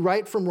truly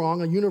right from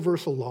wrong, a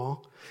universal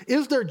law?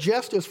 Is there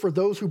justice for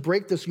those who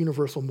break this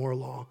universal moral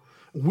law?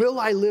 Will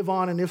I live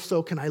on? And if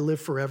so, can I live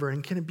forever?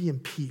 And can it be in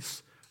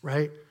peace,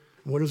 right?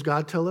 And what does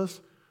God tell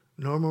us?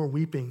 No more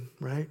weeping,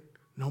 right?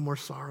 No more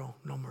sorrow,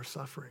 no more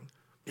suffering.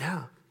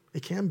 Yeah,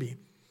 it can be.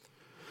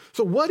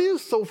 So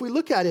if we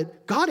look at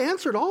it, God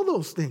answered all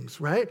those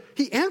things, right?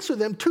 He answered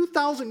them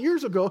 2,000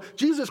 years ago,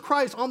 Jesus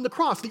Christ on the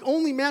cross, the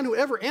only man who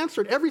ever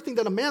answered everything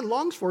that a man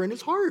longs for in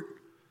his heart.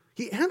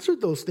 He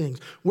answered those things.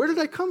 Where did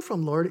I come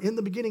from, Lord? In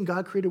the beginning,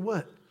 God created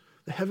what?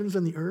 The heavens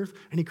and the earth,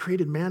 and he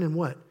created man in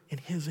what? In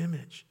his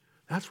image.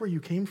 That's where you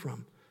came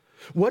from.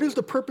 What is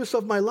the purpose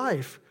of my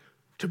life?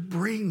 To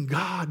bring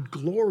God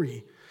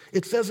glory.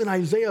 It says in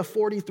Isaiah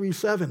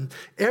 43:7,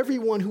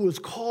 everyone who is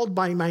called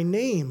by my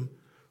name,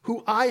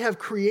 who I have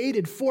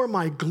created for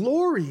my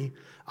glory,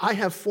 I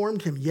have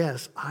formed him.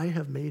 Yes, I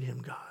have made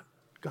him God.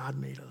 God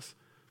made us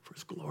for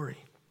his glory.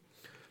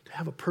 To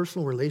have a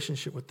personal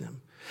relationship with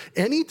them.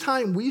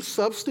 Anytime we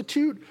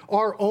substitute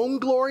our own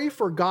glory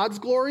for God's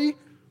glory,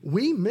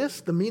 we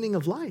miss the meaning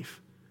of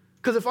life.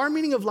 Because if our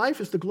meaning of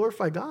life is to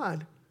glorify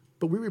God,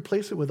 but we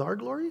replace it with our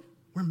glory,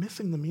 we're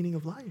missing the meaning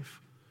of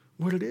life,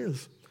 what it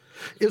is.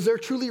 Is there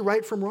truly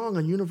right from wrong,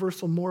 a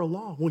universal moral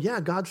law? Well, yeah,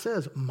 God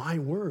says, my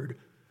word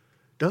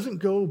doesn't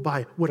go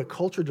by what a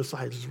culture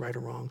decides is right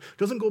or wrong.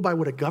 Doesn't go by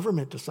what a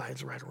government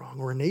decides is right or wrong,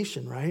 or a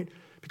nation, right?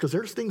 Because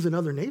there's things in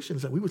other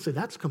nations that we would say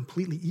that's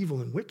completely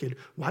evil and wicked.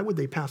 Why would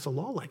they pass a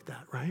law like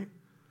that, right?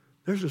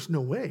 There's just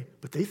no way.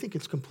 But they think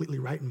it's completely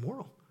right and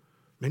moral.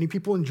 Many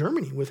people in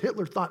Germany with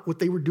Hitler thought what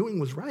they were doing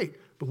was right,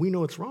 but we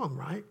know it's wrong,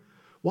 right?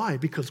 Why?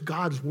 Because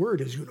God's word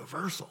is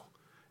universal.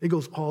 It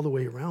goes all the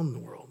way around the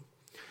world.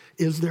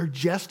 Is there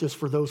justice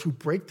for those who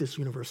break this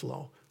universal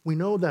law? We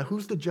know that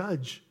who's the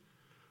judge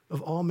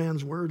of all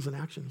man's words and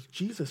actions?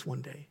 Jesus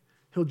one day.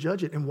 He'll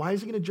judge it. And why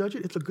is he going to judge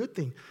it? It's a good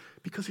thing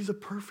because he's a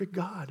perfect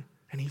God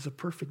and he's a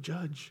perfect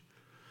judge.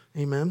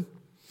 Amen.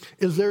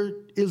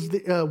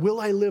 Will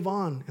I live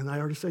on? And I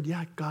already said,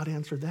 yeah, God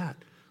answered that.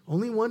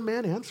 Only one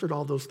man answered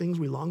all those things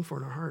we long for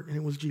in our heart, and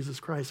it was Jesus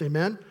Christ.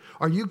 Amen?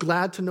 Are you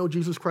glad to know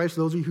Jesus Christ,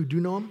 those of you who do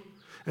know him?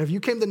 And if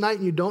you came tonight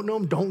and you don't know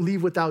him, don't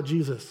leave without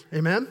Jesus.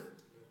 Amen?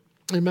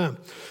 Amen.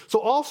 So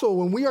also,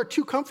 when we are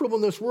too comfortable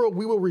in this world,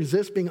 we will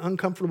resist being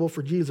uncomfortable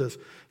for Jesus.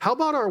 How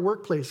about our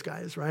workplace,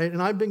 guys, right?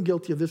 And I've been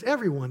guilty of this.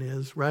 Everyone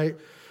is, right?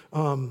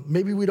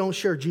 Maybe we don't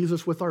share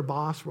Jesus with our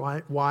boss,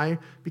 right? Why?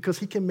 Because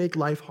he can make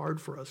life hard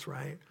for us,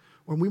 right?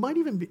 Or we might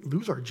even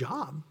lose our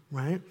job,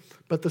 right?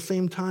 But at the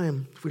same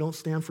time, if we don't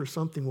stand for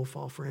something, we'll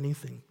fall for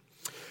anything.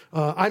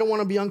 I don't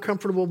want to be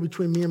uncomfortable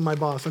between me and my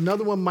boss.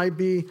 Another one might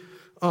be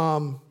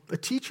a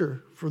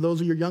teacher. For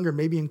those of you younger,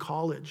 maybe in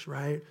college,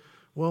 right?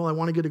 Well, I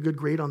want to get a good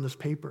grade on this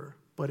paper.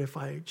 But if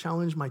I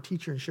challenge my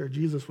teacher and share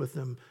Jesus with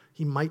him,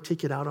 he might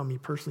take it out on me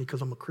personally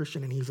because I'm a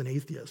Christian and he's an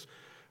atheist.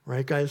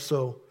 Right, guys?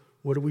 So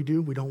what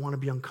do? We don't want to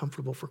be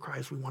uncomfortable for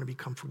Christ. We want to be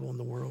comfortable in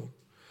the world.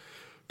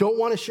 Don't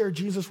want to share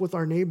Jesus with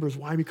our neighbors.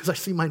 Why? Because I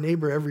see my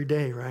neighbor every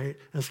day, right?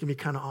 And it's going to be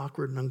kind of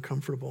awkward and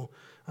uncomfortable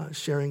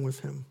sharing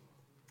with him.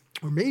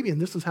 Or maybe, and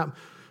this has happened,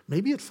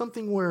 maybe it's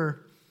something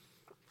where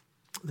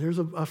there's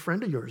a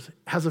friend of yours,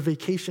 has a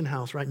vacation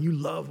house, right? And you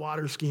love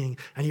water skiing,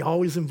 and he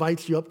always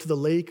invites you up to the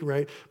lake,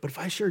 right? But if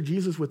I share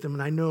Jesus with him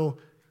and I know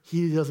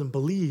he doesn't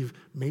believe,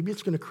 maybe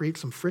it's going to create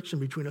some friction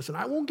between us, and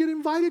I won't get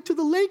invited to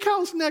the lake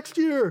house next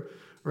year,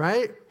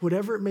 right?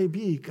 Whatever it may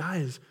be,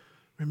 guys,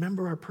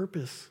 remember our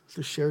purpose is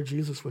to share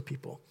Jesus with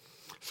people.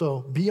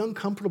 So be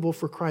uncomfortable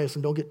for Christ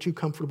and don't get too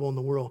comfortable in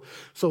the world.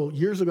 So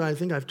years ago, I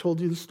think I've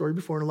told you this story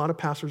before, and a lot of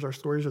pastors, our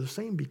stories are the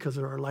same because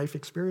of our life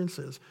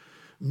experiences.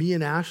 Me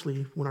and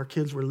Ashley, when our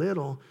kids were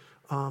little,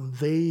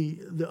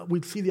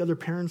 we'd see the other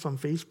parents on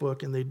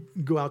Facebook and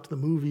they'd go out to the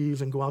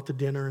movies and go out to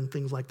dinner and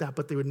things like that,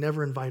 but they would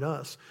never invite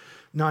us.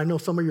 Now, I know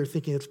some of you are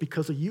thinking it's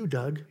because of you,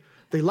 Doug.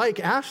 They like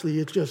Ashley,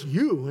 it's just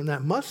you and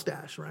that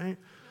mustache, right?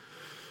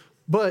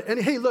 And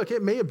hey, look,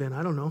 it may have been,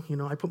 I don't know.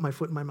 I put my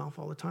foot in my mouth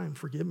all the time,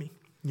 forgive me,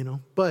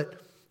 But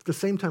at the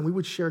same time, we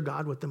would share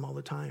God with them all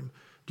the time.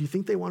 Do you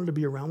think they wanted to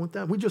be around with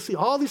that? We'd just see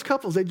all these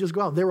couples, they'd just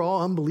go out. They were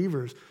all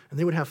unbelievers, and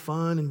they would have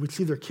fun, and we'd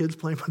see their kids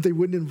playing, but they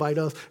wouldn't invite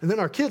us. And then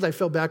our kids, I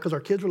felt bad because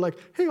our kids were like,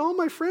 hey, all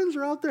my friends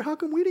are out there. How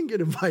come we didn't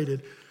get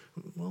invited?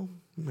 Well,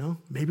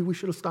 maybe we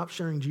should have stopped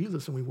sharing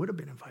Jesus, and we would have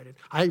been invited.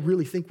 I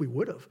really think we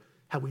would have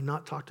had we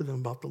not talked to them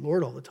about the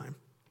Lord all the time.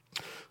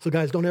 So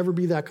guys, don't ever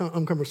be that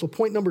uncomfortable. So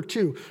point number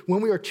 2,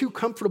 when we are too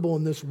comfortable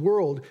in this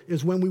world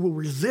is when we will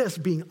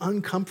resist being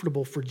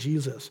uncomfortable for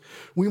Jesus.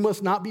 We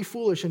must not be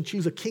foolish and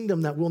choose a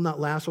kingdom that will not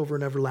last over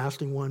an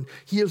everlasting one.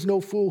 He is no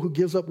fool who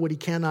gives up what he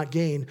cannot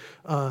gain.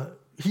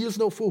 He is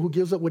no fool who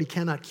gives up what he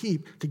cannot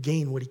keep to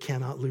gain what he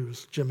cannot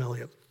lose. Jim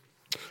Elliot.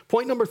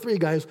 Point number 3,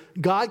 guys,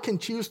 God can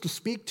choose to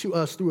speak to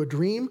us through a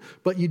dream,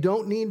 but you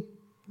don't need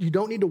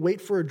to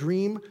wait for a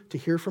dream to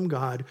hear from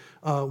God.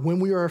 When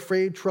we are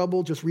afraid,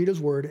 troubled, just read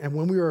his word. And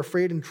when we are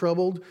afraid and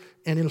troubled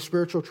and in a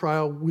spiritual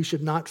trial, we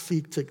should not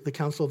seek the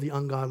counsel of the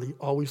ungodly.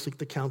 Always seek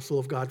the counsel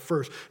of God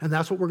first. And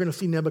that's what we're going to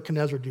see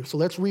Nebuchadnezzar do. So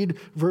let's read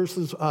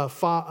verses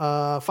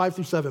 5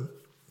 through 7.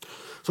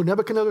 So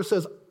Nebuchadnezzar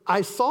says,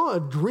 I saw a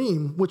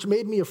dream which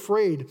made me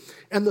afraid,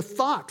 and the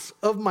thoughts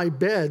of my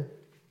bed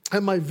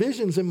and my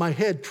visions in my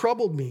head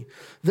troubled me.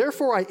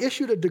 Therefore, I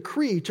issued a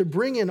decree to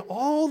bring in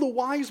all the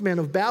wise men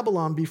of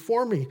Babylon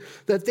before me,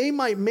 that they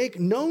might make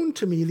known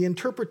to me the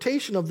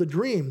interpretation of the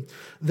dream.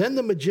 Then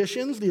the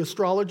magicians, the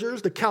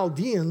astrologers, the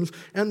Chaldeans,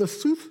 and the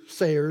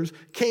soothsayers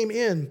came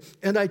in,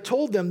 and I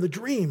told them the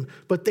dream,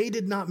 but they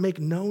did not make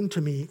known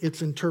to me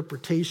its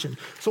interpretation.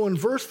 So in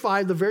verse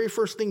 5, the very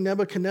first thing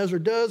Nebuchadnezzar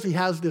does, he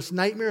has this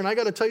nightmare. And I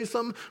got to tell you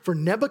something, for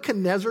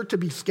Nebuchadnezzar to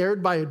be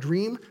scared by a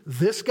dream,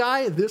 this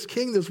guy, this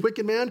king, this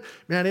wicked man,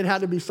 it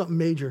had to be something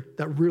major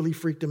that really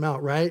freaked him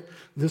out, right?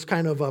 This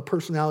kind of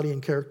personality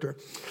and character.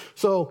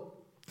 So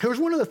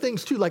here's one of the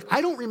things too, I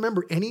don't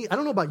remember I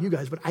don't know about you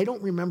guys, but I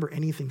don't remember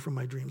anything from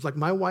my dreams. Like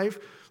my wife,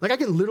 I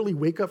can literally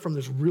wake up from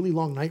this really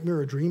long nightmare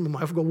or dream and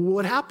my wife will go, well,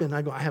 what happened?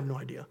 I go, I have no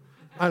idea.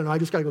 I don't know. I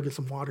just got to go get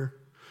some water,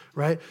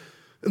 right?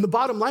 And the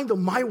bottom line though,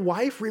 my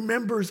wife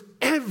remembers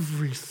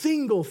every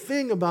single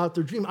thing about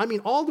their dream.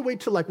 All the way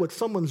to what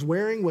someone's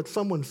wearing, what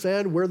someone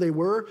said, where they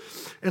were.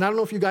 And I don't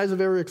know if you guys have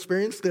ever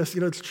experienced this.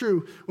 It's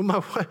true. When my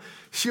wife,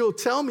 she'll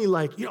tell me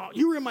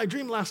you were in my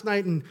dream last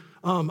night and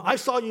I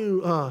saw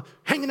you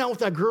hanging out with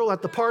that girl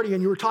at the party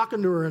and you were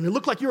talking to her and it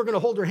looked like you were going to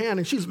hold her hand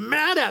and she's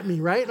mad at me,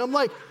 right? And I'm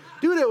like,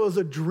 dude, it was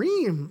a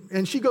dream.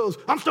 And she goes,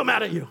 I'm still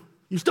mad at you.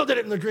 You still did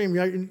it in the dream.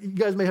 Right? You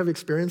guys may have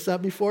experienced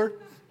that before.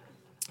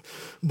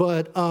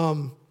 But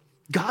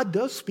God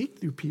does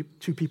speak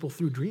to people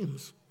through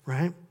dreams,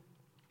 right?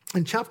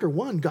 In chapter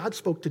 1, God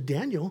spoke to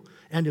Daniel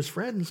and his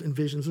friends in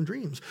visions and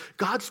dreams.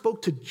 God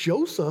spoke to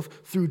Joseph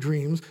through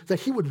dreams that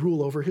he would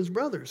rule over his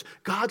brothers.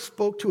 God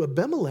spoke to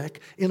Abimelech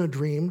in a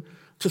dream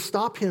to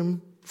stop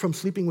him from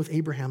sleeping with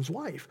Abraham's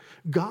wife.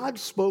 God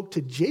spoke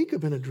to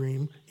Jacob in a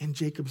dream in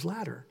Jacob's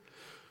ladder.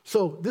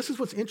 So this is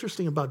what's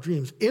interesting about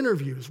dreams.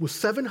 Interviews with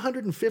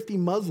 750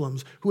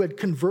 Muslims who had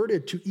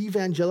converted to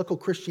evangelical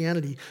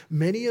Christianity.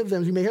 Many of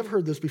them, you may have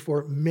heard this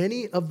before,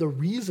 many of the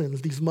reasons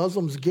these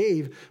Muslims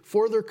gave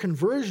for their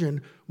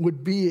conversion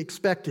would be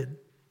expected.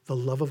 The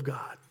love of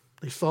God.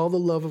 They saw the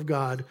love of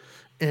God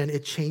and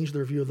it changed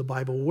their view of the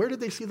Bible. Where did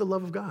they see the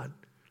love of God?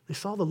 They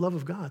saw the love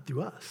of God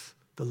through us.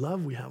 The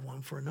love we have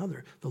one for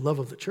another. The love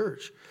of the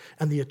church.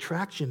 And the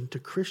attraction to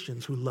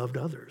Christians who loved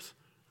others.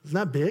 Isn't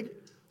that big?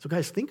 So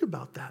guys, think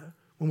about that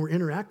when we're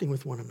interacting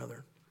with one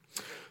another.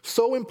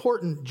 So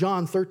important,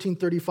 John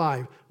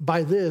 13:35.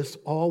 By this,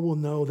 all will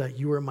know that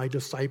you are my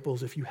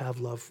disciples if you have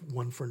love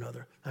one for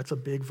another. That's a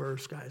big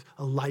verse, guys.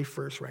 A life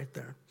verse right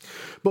there.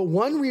 But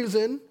one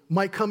reason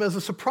might come as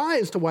a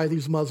surprise to why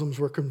these Muslims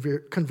were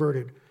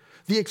converted.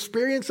 The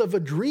experience of a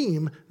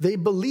dream they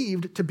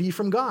believed to be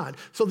from God.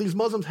 So these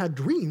Muslims had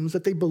dreams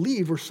that they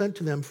believed were sent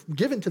to them,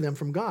 given to them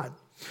from God.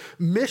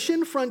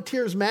 Mission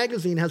Frontiers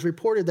magazine has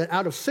reported that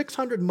out of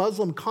 600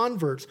 Muslim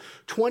converts,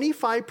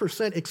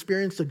 25%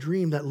 experienced a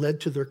dream that led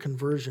to their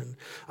conversion.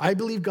 I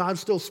believe God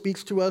still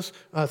speaks to us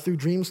through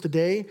dreams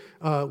today.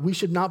 We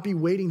should not be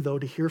waiting, though,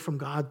 to hear from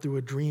God through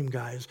a dream,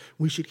 guys.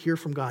 We should hear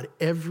from God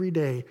every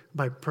day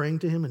by praying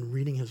to him and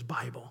reading his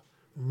Bible.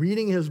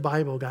 Reading his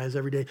Bible, guys,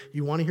 every day.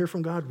 You want to hear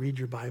from God? Read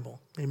your Bible.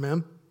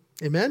 Amen?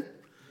 Amen?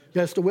 You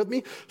guys still with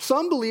me?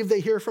 Some believe they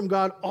hear from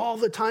God all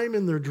the time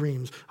in their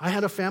dreams. I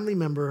had a family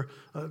member,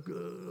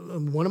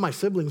 one of my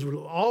siblings was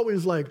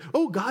always like,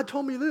 oh, God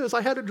told me this.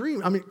 I had a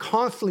dream. I mean,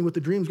 constantly with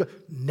the dreams.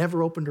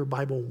 Never opened her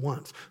Bible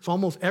once. So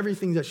almost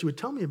everything that she would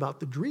tell me about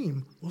the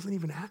dream wasn't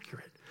even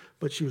accurate.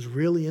 But she was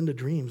really into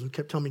dreams and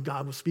kept telling me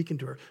God was speaking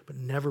to her, but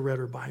never read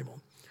her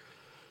Bible.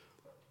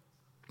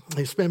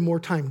 They spend more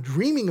time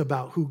dreaming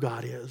about who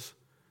God is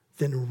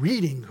than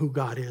reading who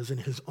God is in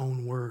his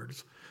own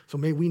words. So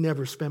may we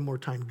never spend more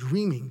time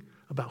dreaming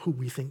about who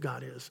we think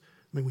God is.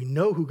 May we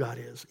know who God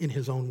is in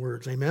his own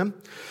words. Amen?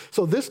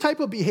 So this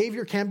type of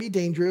behavior can be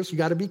dangerous. You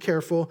got to be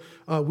careful.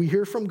 We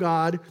hear from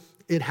God.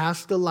 It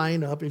has to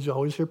line up, as you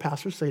always hear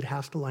pastors say, it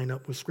has to line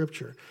up with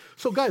Scripture.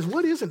 So guys,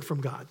 what isn't from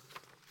God?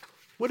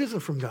 What isn't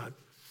from God?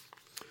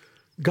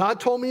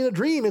 God told me in a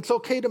dream it's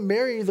okay to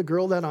marry the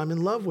girl that I'm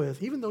in love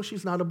with, even though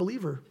she's not a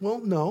believer. Well,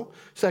 no.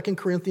 2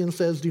 Corinthians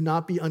says, do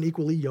not be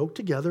unequally yoked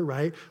together,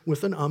 right,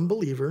 with an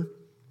unbeliever.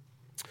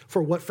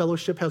 For what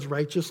fellowship has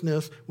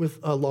righteousness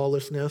with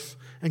lawlessness?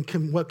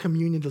 And what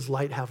communion does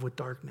light have with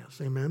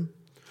darkness? Amen?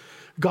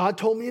 God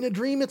told me in a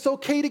dream it's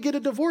okay to get a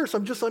divorce.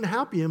 I'm just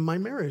unhappy in my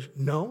marriage.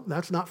 No,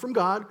 that's not from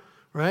God,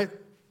 right?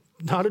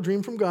 Not a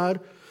dream from God.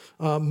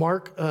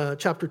 Mark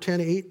chapter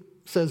 10:8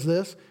 says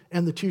this,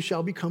 and the two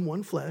shall become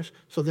one flesh.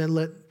 So then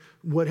let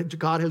what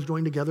God has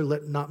joined together,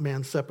 let not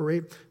man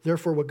separate.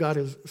 Therefore, what God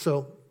is,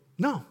 so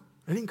no,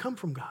 it didn't come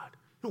from God.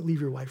 Don't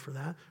leave your wife for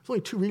that. There's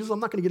only two reasons. I'm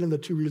not going to get into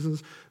the two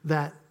reasons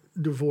that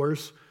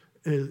divorce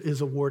is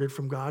awarded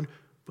from God.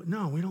 But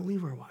no, we don't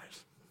leave our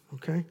wives,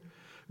 okay?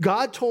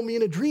 God told me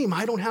in a dream,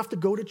 I don't have to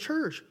go to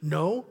church.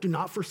 No, do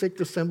not forsake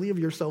the assembly of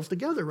yourselves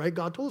together, right?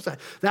 God told us that.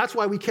 That's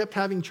why we kept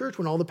having church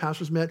when all the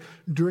pastors met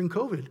during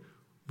COVID.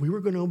 We were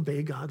going to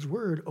obey God's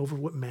word over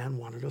what man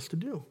wanted us to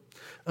do.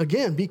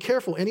 Again, be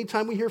careful.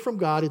 Anytime we hear from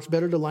God, it's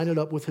better to line it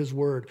up with his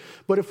word.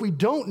 But if we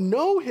don't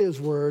know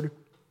his word,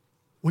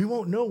 we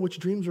won't know which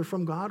dreams are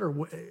from God or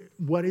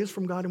what is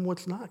from God and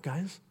what's not,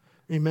 guys.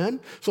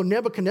 Amen? So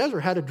Nebuchadnezzar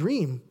had a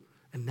dream,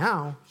 and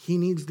now he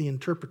needs the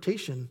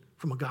interpretation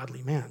from a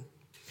godly man.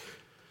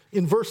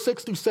 In verse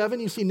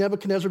 6-7, you see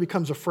Nebuchadnezzar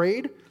becomes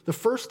afraid. The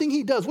first thing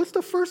he does, what's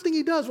the first thing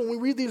he does when we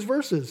read these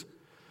verses?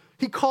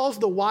 He calls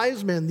the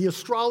wise men, the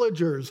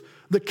astrologers,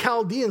 the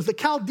Chaldeans. The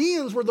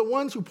Chaldeans were the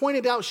ones who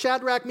pointed out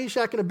Shadrach,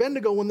 Meshach, and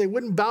Abednego when they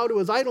wouldn't bow to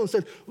his idol and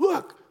said,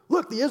 look,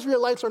 the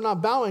Israelites are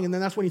not bowing, and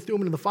then that's when he threw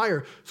them into the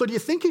fire. So do you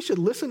think he should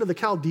listen to the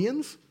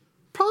Chaldeans?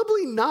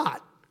 Probably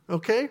not,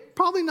 okay?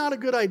 Probably not a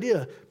good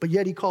idea, but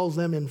yet he calls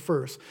them in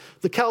first.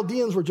 The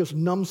Chaldeans were just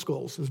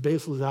numbskulls, is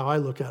basically how I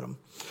look at them.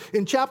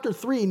 In chapter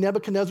 3,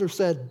 Nebuchadnezzar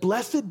said,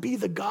 blessed be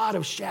the God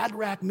of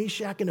Shadrach,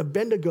 Meshach, and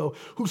Abednego,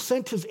 who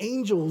sent his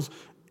angels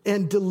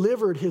and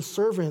delivered his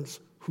servants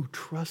who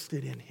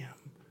trusted in him.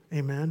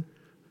 Amen?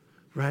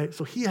 Right?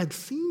 So he had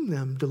seen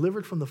them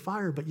delivered from the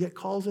fire, but yet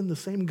calls in the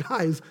same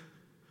guys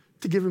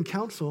to give him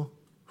counsel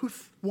who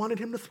wanted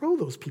him to throw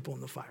those people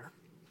in the fire.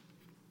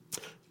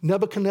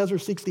 Nebuchadnezzar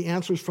seeks the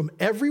answers from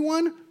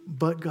everyone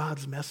but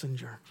God's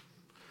messenger.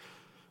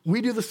 We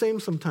do the same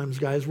sometimes,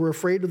 guys. We're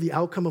afraid of the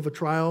outcome of a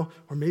trial,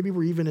 or maybe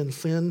we're even in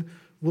sin.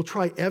 We'll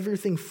try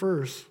everything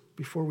first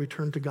before we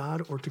turn to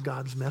God or to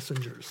God's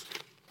messengers.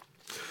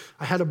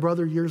 I had a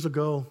brother years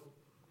ago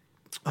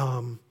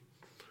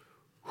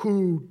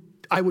who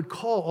I would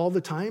call all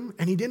the time,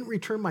 and he didn't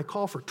return my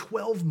call for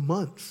 12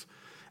 months.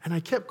 And I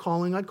kept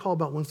calling. I'd call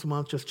about once a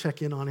month, just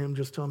check in on him,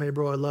 just tell him, hey,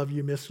 bro, I love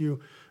you, miss you.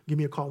 Give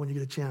me a call when you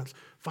get a chance.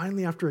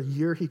 Finally, after a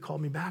year, he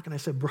called me back, and I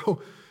said, bro,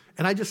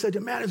 and I just said to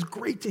him, man, it's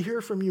great to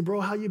hear from you,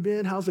 bro. How you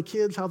been? How's the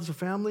kids? How's the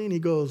family? And he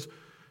goes,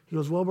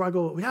 well, bro, I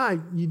go, yeah,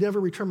 you never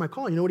returned my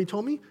call. You know what he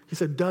told me? He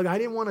said, Doug, I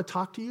didn't want to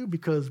talk to you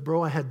because,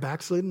 bro, I had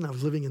backslidden. I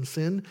was living in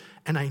sin,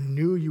 and I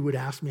knew you would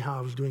ask me how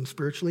I was doing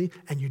spiritually,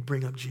 and you'd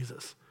bring up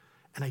Jesus.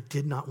 And I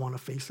did not want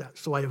to face that.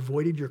 So I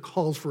avoided your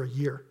calls for a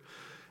year.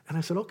 And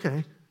I said,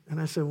 okay. And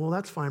I said, well,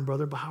 that's fine,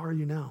 brother, but how are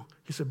you now?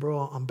 He said, bro,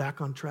 I'm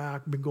back on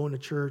track. I've been going to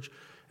church.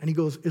 And he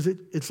goes,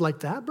 it's like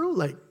that, bro?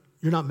 Like,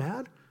 you're not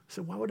mad? I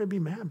said, why would I be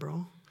mad,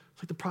 bro?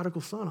 It's like the prodigal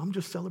son. I'm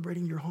just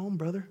celebrating your home,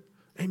 brother.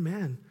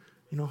 Amen.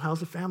 You know, how's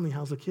the family?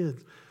 How's the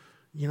kids?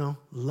 You know,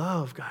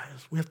 love,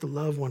 guys. We have to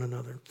love one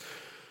another.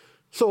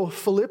 So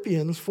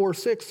Philippians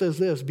 4:6 says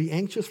this, be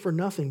anxious for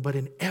nothing, but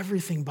in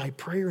everything by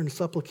prayer and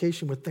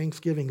supplication with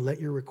thanksgiving,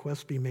 let your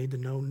requests be made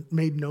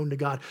known to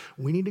God.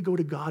 We need to go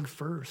to God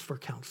first for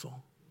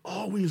counsel.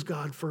 Always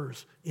God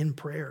first in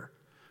prayer,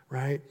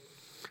 right?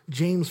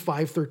 James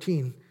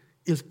 5:13,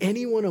 is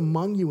anyone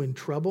among you in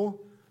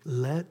trouble?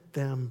 Let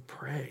them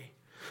pray.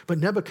 But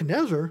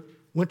Nebuchadnezzar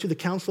went to the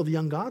council of the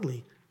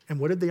ungodly. And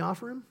what did they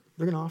offer him?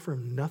 They're going to offer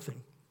him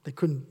nothing. They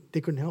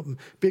couldn't help him.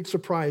 Big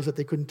surprise that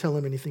they couldn't tell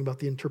him anything about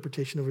the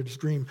interpretation of his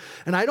dream.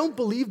 And I don't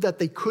believe that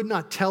they could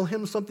not tell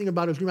him something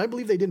about his dream. I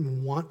believe they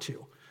didn't want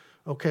to,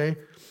 okay?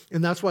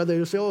 And that's why they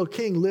would say, oh,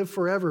 king, live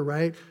forever,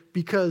 right?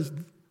 Because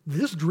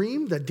this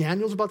dream that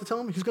Daniel's about to tell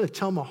him, he's going to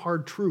tell him a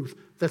hard truth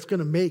that's going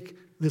to make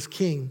this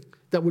king,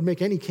 that would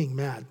make any king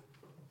mad.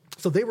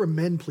 So they were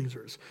men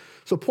pleasers.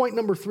 So point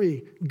number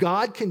 3,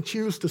 God can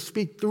choose to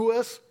speak to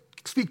us,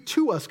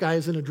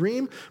 guys, in a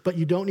dream, but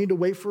you don't need to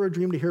wait for a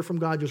dream to hear from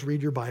God. Just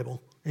read your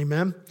Bible.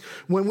 Amen?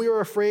 When we are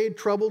afraid,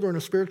 troubled, or in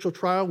a spiritual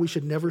trial, we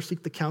should never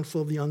seek the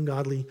counsel of the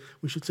ungodly.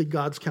 We should seek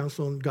God's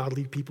counsel and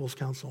godly people's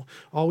counsel.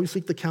 Always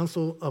seek the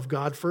counsel of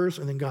God first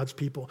and then God's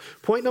people.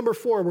 Point number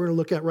 4, we're going to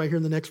look at right here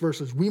in the next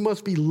verses. We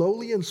must be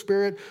lowly in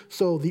spirit,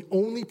 so the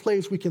only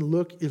place we can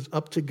look is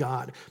up to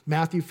God.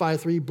 Matthew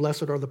 5:3,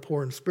 blessed are the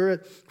poor in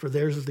spirit, for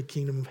theirs is the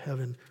kingdom of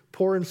heaven.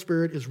 Poor in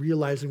spirit is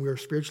realizing we are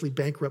spiritually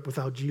bankrupt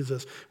without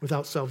Jesus,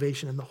 without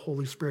salvation and the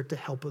Holy Spirit to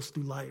help us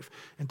through life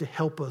and to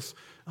help us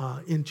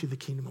into the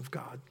kingdom of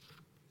God.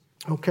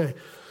 Okay,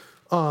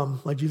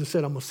 like Jesus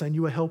said, I'm going to send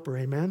you a helper,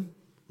 amen?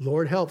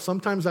 Lord, help.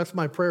 Sometimes that's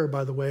my prayer,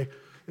 by the way.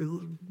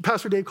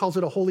 Pastor Dave calls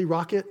it a holy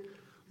rocket.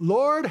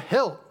 Lord,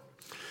 help.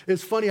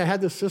 It's funny, I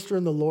had this sister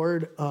in the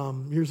Lord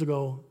years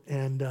ago,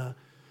 and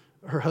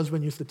her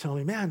husband used to tell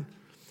me, man,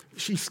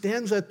 she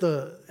stands at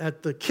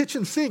the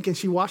kitchen sink and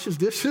she washes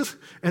dishes,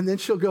 and then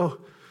she'll go,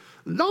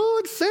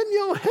 Lord, send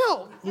your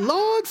help.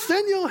 Lord,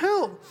 send your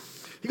help.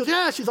 He goes,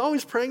 yeah, she's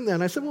always praying that.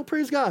 And I said, well,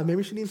 praise God.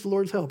 Maybe she needs the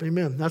Lord's help.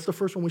 Amen. That's the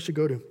first one we should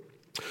go to.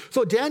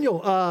 So Daniel,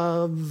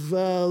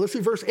 let's see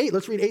verse 8.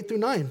 Let's read 8 through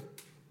 9.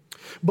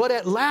 But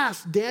at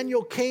last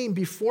Daniel came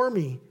before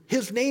me.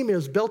 His name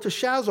is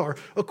Belteshazzar,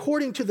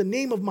 according to the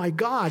name of my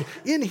God.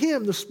 In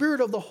him, the spirit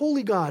of the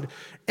holy God.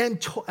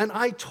 And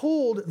I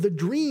told the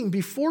dream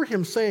before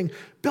him, saying,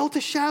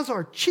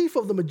 Belteshazzar, chief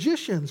of the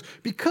magicians,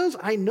 because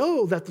I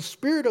know that the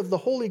spirit of the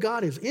holy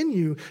God is in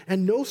you,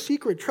 and no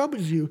secret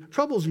troubles you,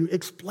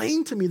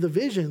 explain to me the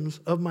visions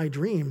of my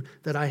dream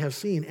that I have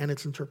seen and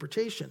its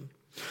interpretation.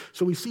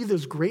 So we see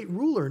this great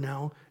ruler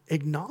now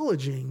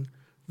acknowledging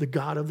the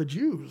God of the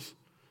Jews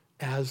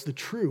as the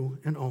true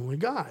and only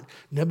God.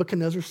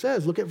 Nebuchadnezzar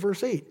says, look at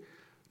verse 8,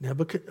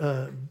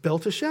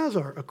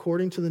 Belteshazzar,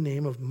 according to the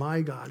name of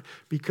my God,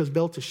 because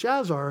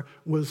Belteshazzar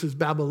was his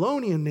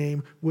Babylonian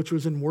name, which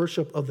was in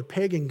worship of the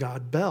pagan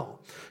god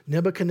Bel.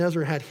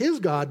 Nebuchadnezzar had his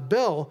god,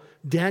 Bel.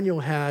 Daniel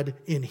had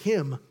in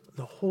him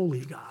the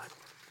holy God.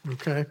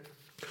 Okay?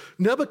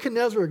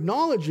 Nebuchadnezzar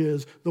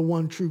acknowledges the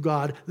one true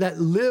God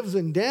that lives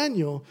in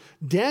Daniel.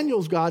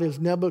 Daniel's God is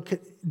in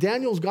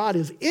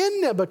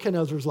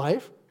Nebuchadnezzar's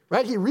life.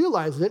 Right? He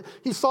realized it.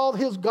 He saw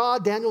his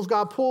God, Daniel's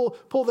God,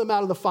 pull them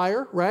out of the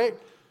fire, right?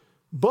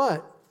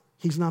 But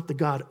he's not the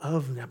God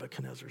of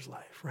Nebuchadnezzar's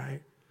life,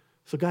 right?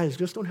 So guys,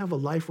 just don't have a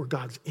life where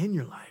God's in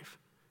your life.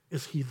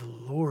 Is he the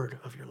Lord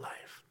of your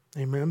life?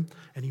 Amen?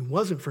 And he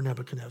wasn't for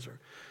Nebuchadnezzar.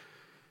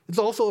 It's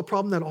also a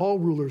problem that all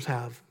rulers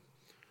have.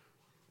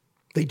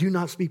 They do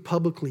not speak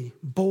publicly,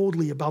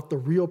 boldly about the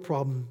real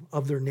problem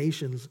of their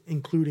nations,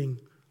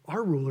 including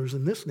our rulers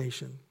in this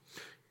nation.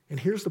 And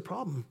here's the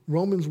problem.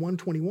 Romans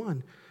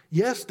 1:21.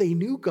 Yes, they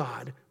knew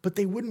God, but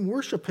they wouldn't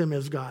worship him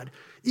as God,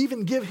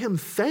 even give him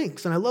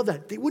thanks. And I love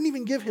that. They wouldn't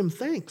even give him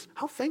thanks.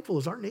 How thankful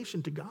is our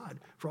nation to God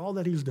for all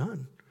that he's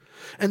done?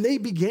 And they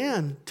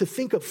began to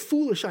think of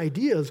foolish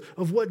ideas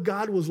of what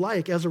God was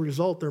like. As a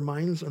result, their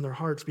minds and their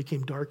hearts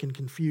became dark and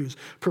confused.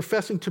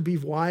 Professing to be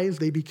wise,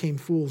 they became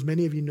fools.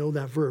 Many of you know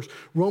that verse.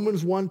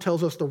 Romans 1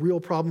 tells us the real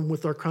problem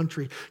with our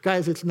country.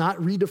 Guys, it's not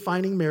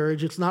redefining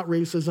marriage. It's not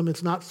racism.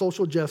 It's not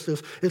social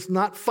justice. It's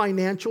not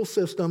financial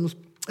systems.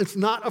 It's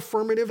not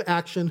affirmative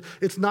action.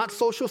 It's not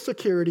Social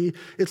Security.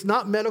 It's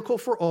not medical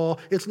for all.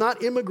 It's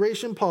not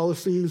immigration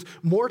policies,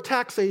 more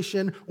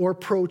taxation, or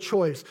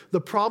pro-choice. The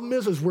problem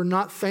is we're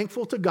not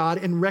thankful to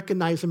God and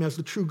recognize him as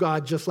the true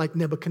God, just like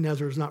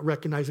Nebuchadnezzar is not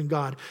recognizing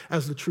God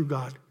as the true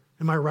God.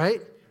 Am I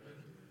right?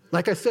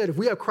 Like I said, if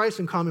we have Christ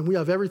in common, we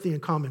have everything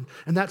in common.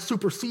 And that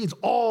supersedes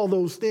all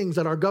those things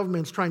that our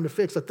government's trying to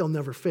fix that they'll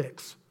never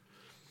fix.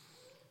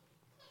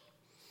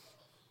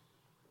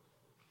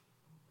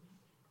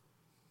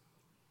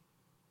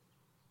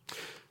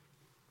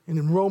 And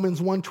in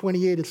Romans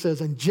 1:28, it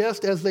says, and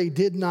just as they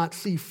did not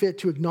see fit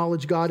to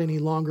acknowledge God any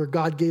longer,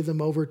 God gave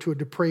them over to a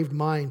depraved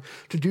mind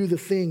to do the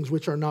things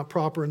which are not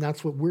proper. And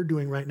that's what we're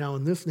doing right now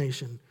in this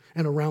nation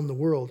and around the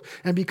world.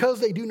 And because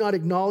they do not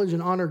acknowledge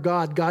and honor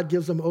God, God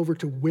gives them over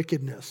to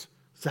wickedness.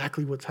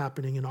 Exactly what's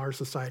happening in our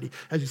society.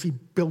 As you see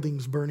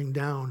buildings burning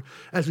down,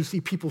 as you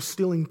see people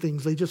stealing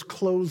things, they just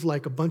close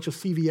like a bunch of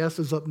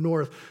CVS's up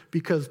north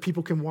because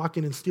people can walk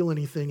in and steal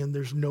anything and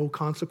there's no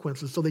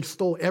consequences. So they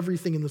stole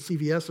everything in the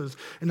CVS's,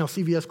 and now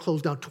CVS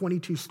closed down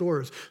 22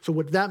 stores. So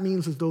what that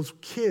means is those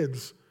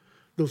kids,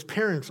 those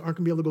parents aren't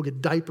going to be able to go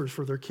get diapers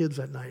for their kids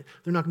at night.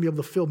 They're not going to be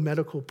able to fill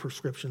medical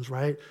prescriptions,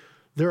 right?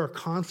 There are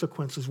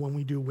consequences when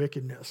we do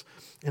wickedness.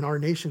 And our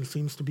nation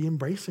seems to be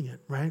embracing it,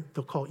 right?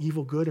 They'll call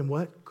evil good and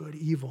what? Good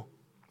evil.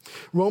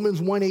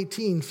 Romans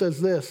 1:18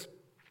 says this,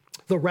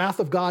 the wrath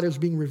of God is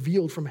being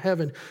revealed from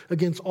heaven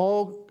against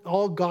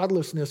all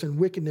godlessness and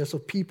wickedness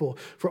of people.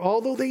 For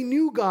although they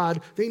knew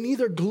God, they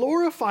neither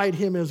glorified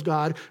him as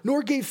God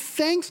nor gave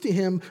thanks to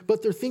him,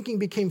 but their thinking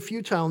became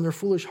futile and their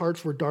foolish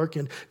hearts were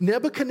darkened.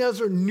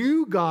 Nebuchadnezzar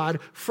knew God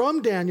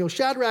from Daniel,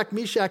 Shadrach,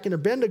 Meshach, and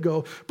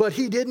Abednego, but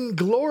he didn't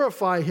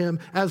glorify him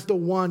as the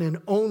one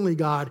and only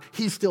God.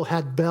 He still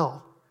had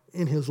Bel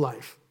in his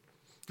life.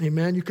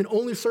 Amen. You can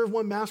only serve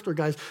one master,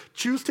 guys.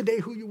 Choose today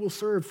who you will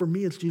serve. For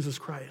me, it's Jesus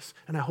Christ.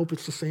 And I hope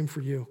it's the same for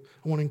you.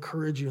 I want to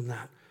encourage you in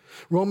that.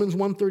 Romans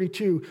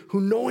 1:32,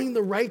 who knowing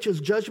the righteous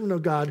judgment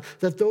of God,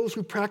 that those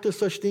who practice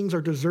such things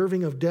are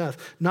deserving of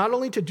death, not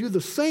only to do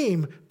the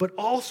same, but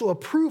also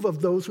approve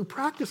of those who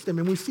practice them.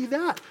 And we see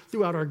that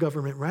throughout our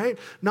government, right?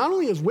 Not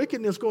only is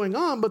wickedness going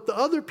on, but the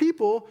other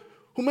people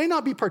who may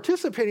not be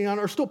participating on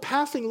are still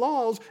passing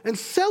laws and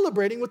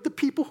celebrating with the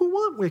people who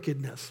want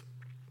wickedness.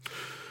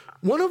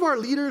 One of our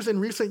leaders in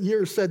recent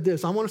years said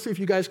this. I want to see if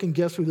you guys can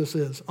guess who this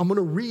is. I'm going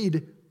to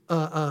read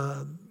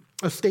a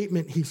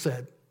statement he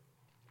said.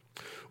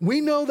 We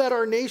know that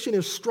our nation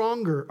is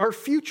stronger, our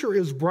future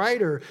is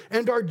brighter,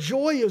 and our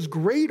joy is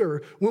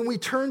greater when we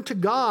turn to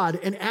God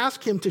and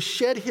ask him to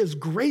shed his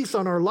grace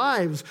on our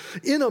lives.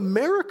 In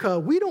America,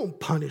 we don't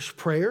punish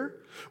prayer.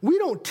 We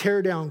don't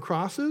tear down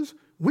crosses.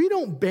 We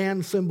don't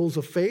ban symbols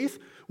of faith.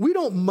 We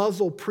don't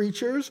muzzle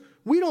preachers.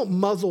 We don't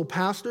muzzle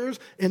pastors.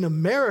 In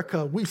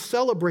America, we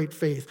celebrate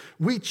faith.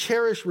 We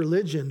cherish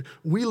religion.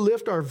 We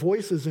lift our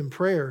voices in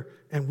prayer,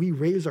 and we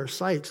raise our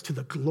sights to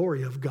the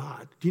glory of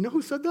God. Do you know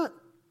who said that?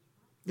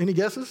 Any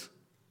guesses?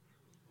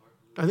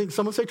 I think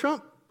someone say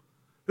Trump.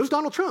 It was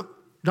Donald Trump.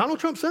 Donald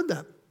Trump said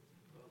that.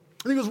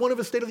 I think it was one of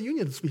his State of the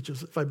Union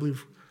speeches, if I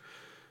believe.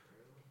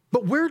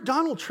 But where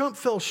Donald Trump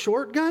fell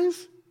short,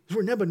 guys, is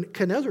where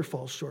Nebuchadnezzar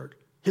falls short.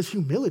 His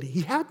humility.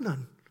 He had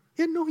none.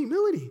 He had no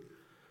humility.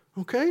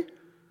 Okay?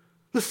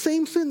 The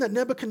same sin that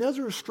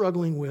Nebuchadnezzar is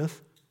struggling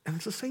with, and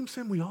it's the same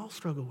sin we all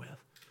struggle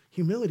with.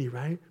 Humility,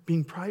 right?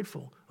 Being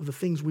prideful of the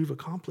things we've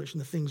accomplished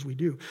and the things we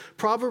do.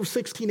 Proverbs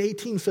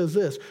 16:18 says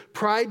this,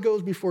 pride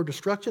goes before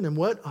destruction and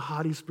what? A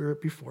haughty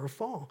spirit before a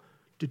fall.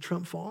 Did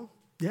Trump fall?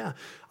 Yeah.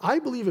 I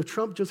believe if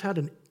Trump just had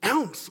an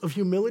ounce of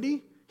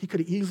humility, he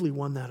could have easily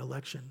won that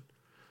election.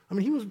 I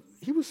mean,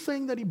 he was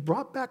saying that he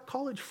brought back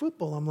college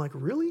football. I'm like,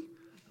 really?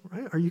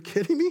 Right? Are you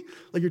kidding me?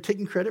 Like you're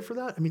taking credit for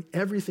that? I mean,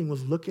 everything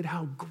was, look at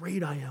how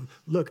great I am.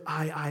 Look,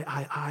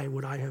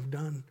 what I have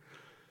done.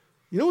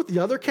 You know what the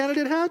other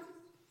candidate had?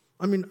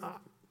 I mean,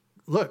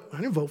 look,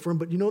 I didn't vote for him,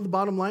 but you know what the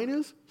bottom line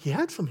is? He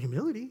had some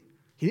humility.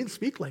 He didn't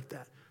speak like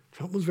that.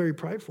 Trump was very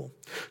prideful.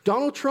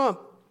 Donald Trump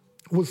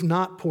was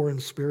not poor in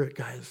spirit,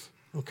 guys,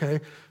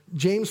 okay?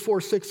 James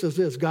 4:6 says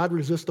this, God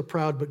resists the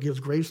proud but gives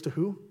grace to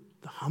who?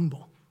 The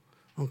humble,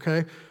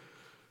 okay?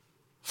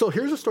 So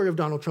here's a story of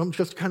Donald Trump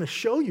just to kind of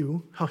show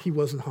you how he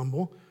wasn't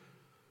humble.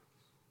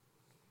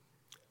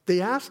 They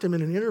asked him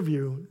in an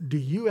interview, do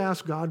you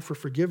ask God for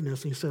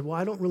forgiveness? And he said, well,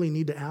 I don't really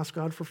need to ask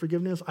God for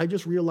forgiveness. I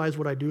just realize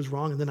what I do is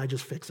wrong, and then I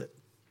just fix it.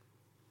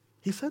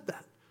 He said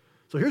that.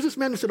 So here's this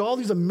man who said all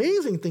these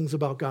amazing things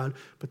about God,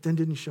 but then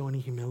didn't show any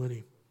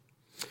humility.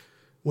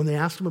 When they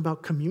asked him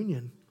about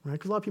communion, right?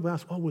 Because a lot of people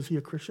ask, oh, was he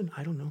a Christian?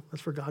 I don't know.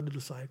 That's for God to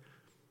decide.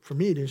 For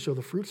me, he didn't show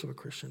the fruits of a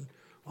Christian,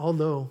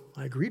 although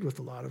I agreed with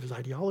a lot of his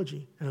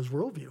ideology and his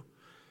worldview.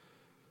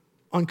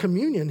 On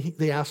communion,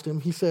 they asked him,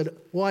 he said,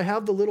 well, I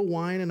have the little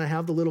wine and I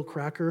have the little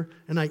cracker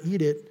and I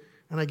eat it,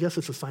 and I guess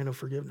it's a sign of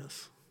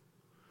forgiveness,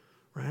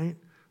 right?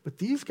 But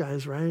these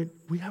guys, right,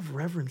 we have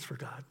reverence for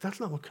God. That's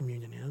not what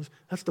communion is.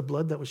 That's the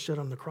blood that was shed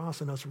on the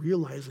cross and us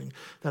realizing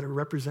that it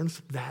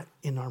represents that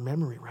in our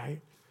memory, right?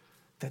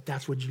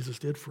 That's what Jesus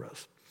did for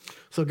us.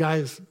 So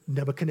guys,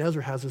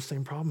 Nebuchadnezzar has the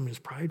same problem. He's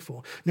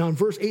prideful. Now in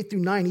verse 8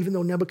 through 9, even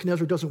though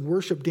Nebuchadnezzar doesn't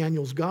worship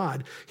Daniel's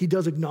God, he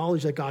does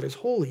acknowledge that God is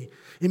holy.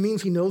 It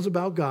means he knows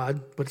about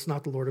God, but it's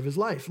not the Lord of his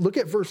life. Look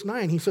at verse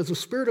 9. He says, the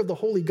spirit of the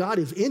holy God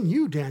is in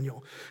you,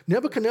 Daniel.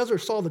 Nebuchadnezzar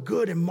saw the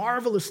good and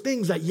marvelous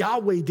things that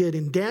Yahweh did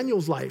in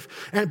Daniel's life,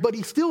 but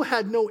he still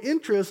had no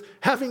interest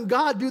having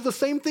God do the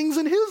same things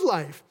in his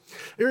life.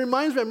 It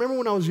reminds me, I remember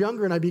when I was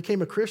younger and I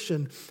became a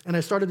Christian and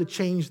I started to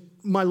change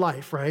my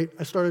life, right?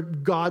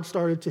 God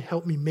started to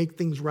help me make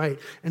things right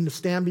and to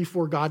stand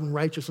before God in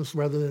righteousness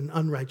rather than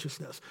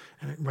unrighteousness.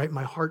 And right,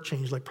 my heart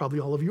changed like probably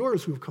all of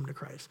yours who have come to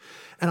Christ.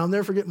 And I'll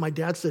never forget, my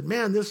dad said,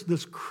 man,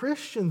 this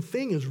Christian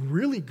thing is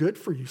really good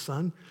for you,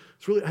 son.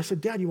 I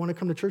said, Dad, you want to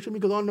come to church with me?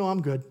 He goes, oh, no,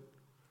 I'm good.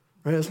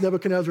 Right? That's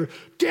Nebuchadnezzar.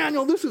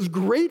 Daniel, this is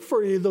great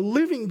for you. The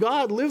living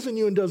God lives in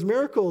you and does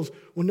miracles.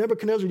 Well,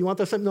 Nebuchadnezzar, you want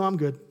that? I said, no, I'm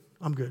good.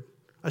 I'm good.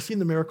 I've seen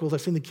the miracles.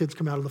 I've seen the kids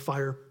come out of the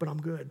fire, but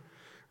I'm good,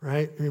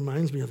 right? It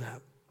reminds me of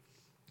that.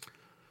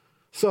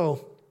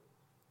 So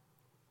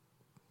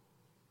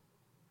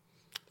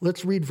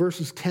let's read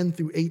verses 10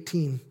 through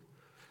 18.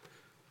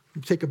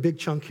 Take a big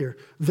chunk here.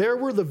 There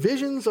were the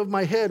visions of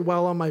my head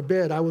while on my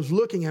bed. I was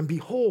looking, and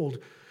behold,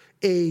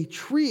 a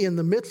tree in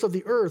the midst of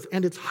the earth,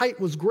 and its height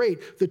was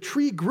great. The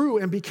tree grew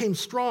and became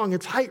strong.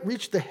 Its height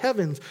reached the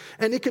heavens,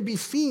 and it could be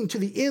seen to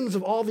the ends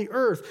of all the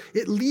earth.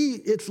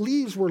 Its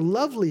leaves were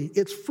lovely,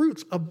 its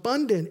fruits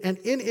abundant, and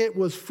in it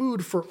was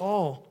food for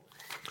all.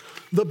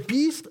 The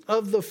beast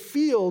of the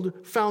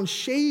field found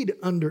shade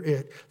under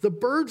it. The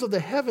birds of the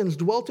heavens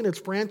dwelt in its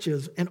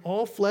branches, and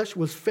all flesh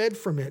was fed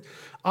from it.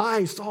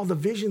 I saw the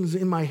visions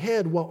in my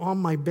head while on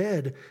my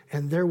bed,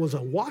 and there was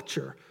a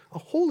watcher, a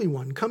holy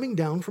one, coming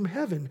down from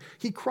heaven.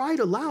 He cried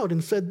aloud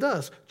and said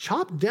thus,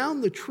 chop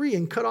down the tree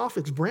and cut off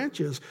its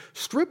branches,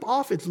 strip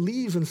off its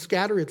leaves and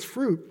scatter its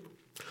fruit.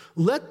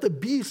 Let the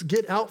beast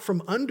get out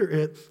from under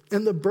it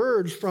and the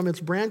birds from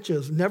its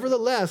branches.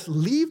 Nevertheless,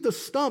 leave the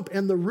stump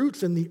and the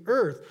roots in the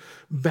earth,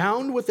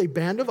 bound with a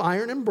band of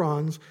iron and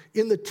bronze.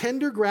 In the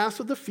tender grass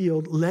of the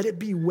field, let it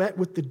be wet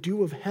with the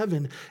dew of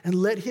heaven, and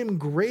let him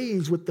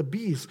graze with the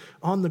beasts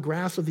on the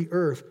grass of the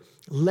earth.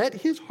 Let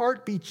his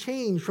heart be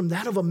changed from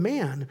that of a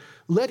man.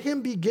 Let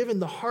him be given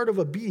the heart of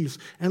a beast,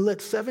 and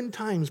let 7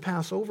 times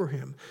pass over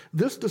him.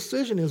 This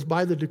decision is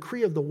by the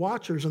decree of the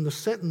watchers, and the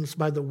sentence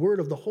by the word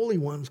of the holy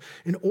ones,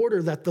 in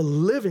order that the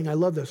living, I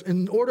love this,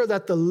 in order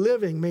that the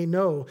living may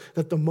know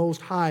that the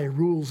Most High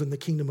rules in the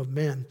kingdom of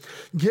men.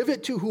 Give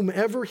it to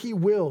whomever he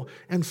will,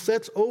 and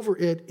sets over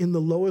it in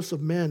the lowest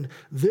of men.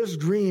 This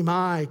dream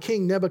I,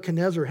 King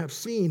Nebuchadnezzar, have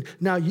seen.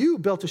 Now you,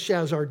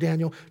 Belteshazzar,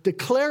 Daniel,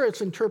 declare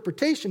its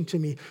interpretation to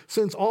me,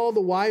 since all the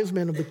wise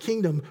men of the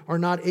kingdom are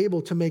not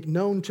able to make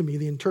known to me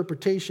the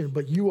interpretation,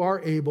 but you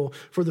are able,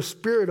 for the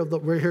spirit of the,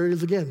 here it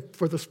is again,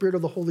 for the spirit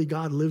of the holy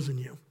God lives in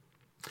you.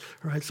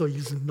 All right, so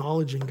he's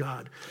acknowledging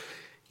God.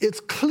 It's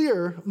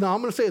clear, now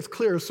I'm going to say it's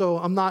clear, so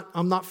I'm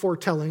not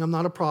foretelling, I'm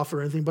not a prophet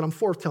or anything, but I'm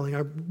foretelling.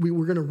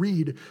 We're going to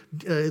read,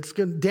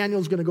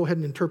 Daniel's going to go ahead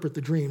and interpret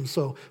the dream,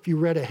 so if you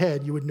read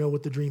ahead, you would know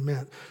what the dream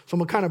meant. So I'm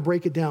going to kind of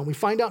break it down. We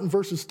find out in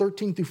verses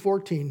 13 through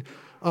 14,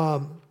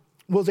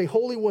 was a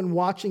holy one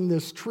watching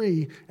this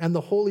tree, and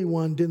the holy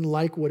one didn't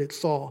like what it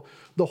saw.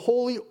 The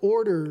holy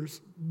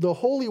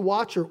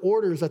watcher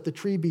orders that the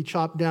tree be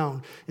chopped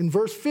down. In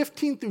verse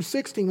 15 through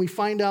 16, we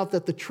find out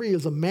that the tree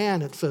is a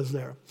man, it says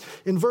there.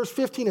 In verse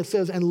 15, it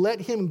says, and let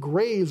him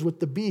graze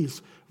with the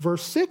beasts.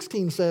 Verse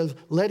 16 says,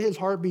 let his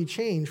heart be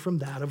changed from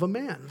that of a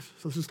man.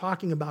 So this is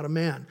talking about a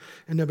man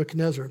and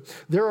Nebuchadnezzar.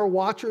 There are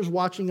watchers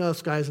watching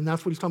us, guys, and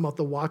that's what he's talking about,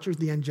 the watchers,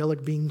 the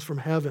angelic beings from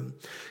heaven.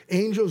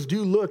 Angels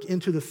do look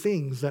into the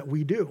things that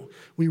we do.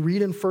 We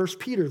read in 1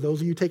 Peter,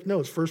 those of you take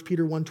notes, 1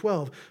 Peter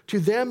 1:12. To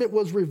them it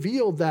was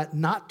revealed that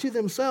not to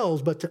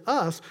themselves, but to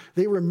us,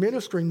 they were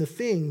ministering the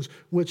things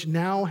which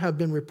now have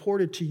been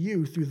reported to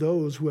you through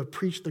those who have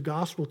preached the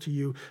gospel to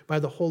you by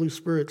the Holy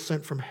Spirit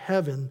sent from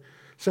heaven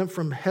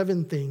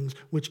things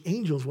which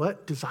angels,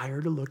 what?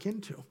 Desire to look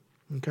into.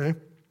 Okay?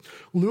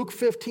 Luke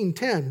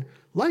 15:10,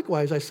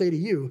 likewise I say to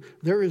you,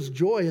 there is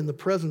joy in the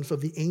presence of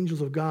the angels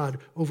of God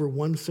over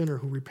one sinner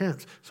who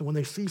repents. So when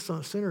they see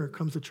a sinner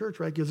comes to church,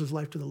 right, gives his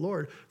life to the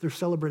Lord, they're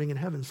celebrating in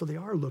heaven. So they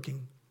are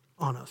looking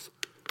on us.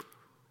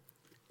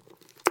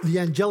 The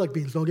angelic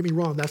beings, don't get me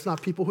wrong, that's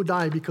not people who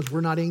die because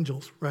we're not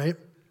angels, right?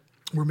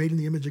 We're made in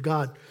the image of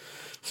God.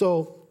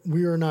 So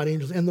we are not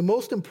angels. And the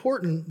most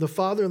important, the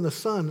Father and the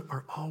Son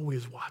are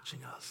always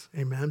watching us.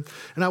 Amen.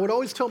 And I would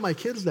always tell my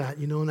kids that,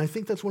 and I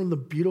think that's one of the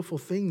beautiful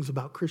things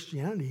about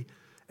Christianity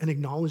and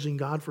acknowledging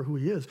God for who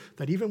he is,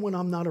 that even when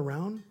I'm not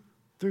around,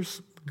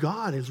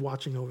 God is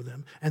watching over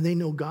them, and they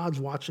know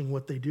God's watching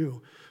what they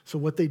do. So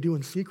what they do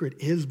in secret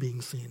is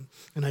being seen.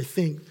 And I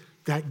think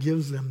that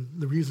gives them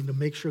the reason to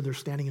make sure they're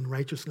standing in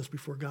righteousness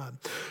before God.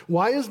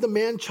 Why is the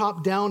man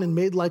chopped down and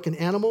made like an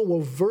animal? Well,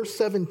 verse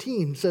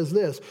 17 says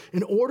this,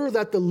 in order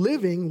that the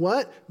living,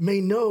 what? May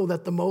know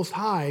that the Most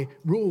High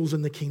rules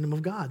in the kingdom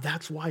of God.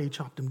 That's why he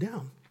chopped him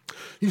down.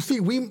 You see,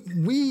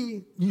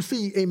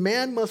 a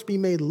man must be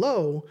made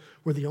low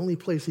where the only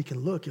place he can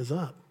look is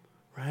up,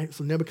 right?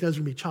 So Nebuchadnezzar is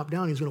going to be chopped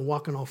down. He's going to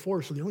walk on all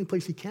fours. So the only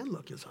place he can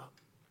look is up.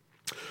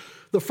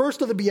 The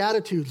first of the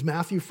Beatitudes,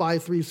 Matthew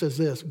 5:3 says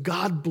this,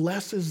 God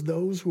blesses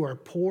those who are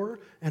poor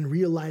and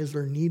realize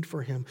their need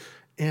for him.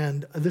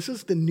 And this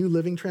is the New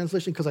Living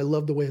Translation because I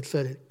love the way it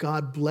said it.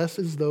 God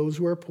blesses those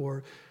who are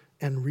poor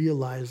and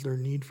realize their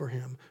need for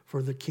him,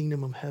 for the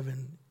kingdom of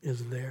heaven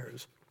is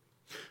theirs.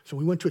 So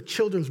we went to a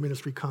children's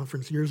ministry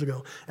conference years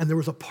ago, and there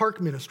was a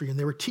park ministry, and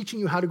they were teaching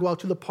you how to go out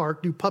to the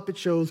park, do puppet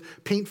shows,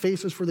 paint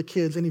faces for the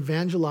kids, and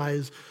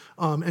evangelize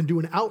and do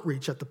an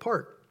outreach at the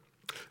park.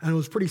 And it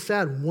was pretty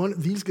sad.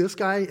 This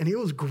guy, and he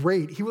was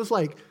great. He was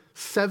like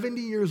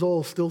 70 years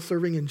old, still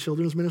serving in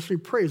children's ministry.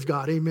 Praise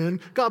God, amen.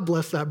 God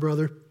bless that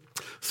brother.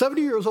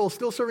 70 years old,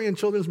 still serving in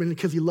children's ministry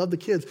because he loved the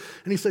kids.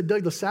 And he said,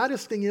 Doug, the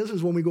saddest thing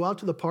is when we go out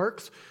to the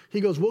parks, he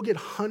goes, we'll get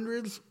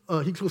hundreds,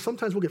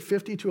 sometimes we'll get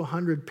 50 to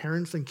 100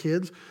 parents and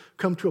kids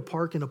come to a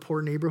park in a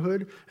poor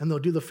neighborhood, and they'll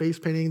do the face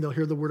painting, they'll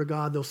hear the word of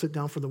God, they'll sit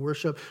down for the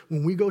worship.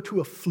 When we go to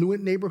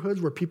affluent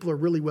neighborhoods where people are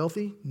really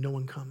wealthy, no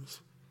one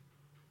comes.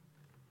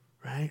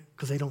 Right?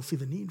 Because they don't see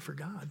the need for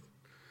God.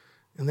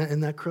 And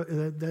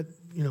that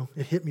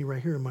it hit me right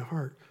here in my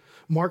heart.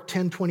 Mark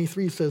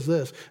 10:23 says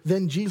this,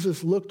 "Then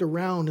Jesus looked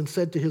around and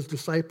said to his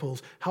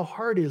disciples, 'How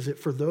hard is it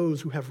for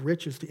those who have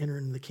riches to enter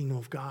into the kingdom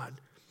of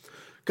God?'"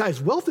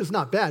 Guys, wealth is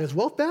not bad. Is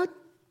wealth bad?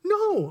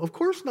 No, of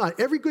course not.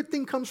 Every good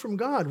thing comes from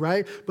God,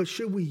 right? But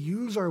should we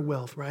use our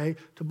wealth, right,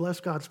 to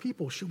bless God's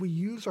people? Should we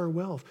use our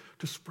wealth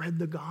to spread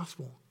the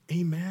gospel?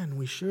 Amen.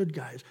 We should,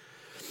 guys.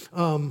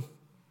 And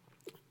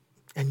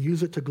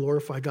use it to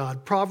glorify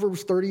God.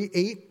 Proverbs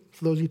 38,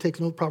 for those of you who take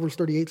notes, Proverbs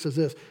 38 says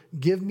this,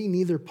 "Give me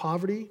neither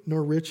poverty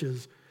nor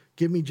riches.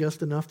 Give me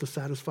just enough to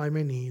satisfy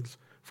my needs.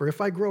 For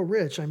if I grow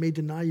rich, I may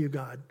deny you,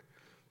 God,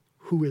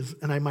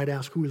 and I might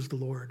ask, who is the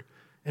Lord?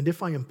 And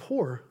if I am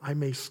poor, I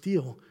may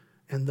steal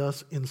and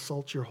thus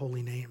insult your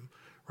holy name,"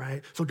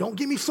 right? So don't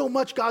give me so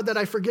much, God, that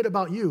I forget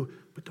about you,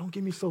 but don't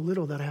give me so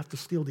little that I have to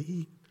steal to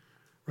eat,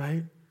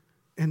 right?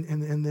 And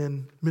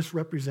then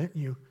misrepresent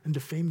you and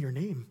defame your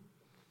name.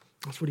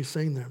 That's what he's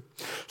saying there.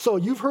 So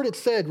you've heard it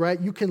said, right?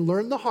 You can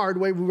learn the hard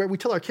way. We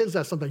tell our kids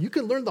that sometimes. You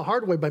can learn the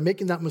hard way by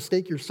making that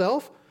mistake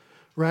yourself,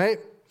 right?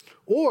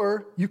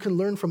 Or you can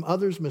learn from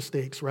others'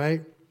 mistakes,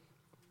 right?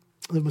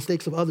 The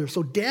mistakes of others.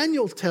 So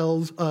Daniel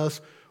tells us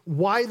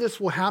why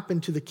this will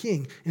happen to the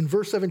king. In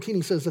verse 17,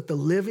 he says that the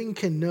living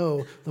can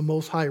know the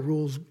Most High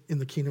rules in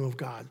the kingdom of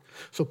God.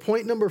 So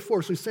point number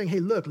 4, so he's saying, hey,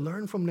 look,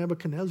 learn from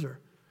Nebuchadnezzar.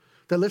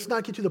 That let's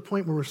not get to the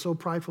point where we're so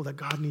prideful that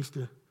God needs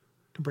to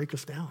break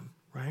us down,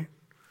 right?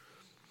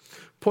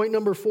 Point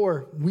number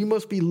 4, we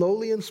must be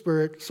lowly in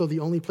spirit, so the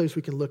only place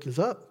we can look is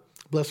up.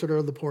 Blessed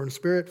are the poor in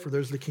spirit, for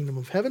there's the kingdom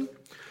of heaven.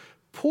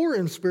 Poor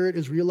in spirit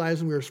is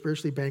realizing we are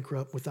spiritually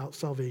bankrupt without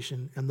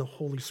salvation and the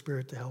Holy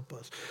Spirit to help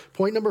us.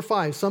 Point number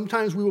 5,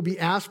 sometimes we will be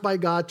asked by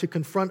God to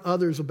confront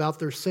others about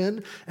their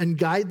sin and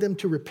guide them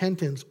to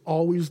repentance,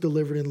 always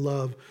delivered in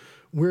love.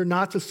 We're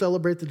not to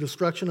celebrate the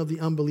destruction of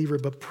the unbeliever,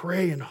 but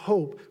pray and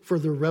hope for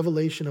the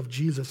revelation of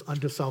Jesus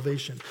unto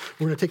salvation.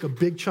 We're going to take a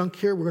big chunk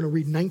here. We're going to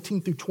read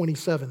 19 through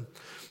 27.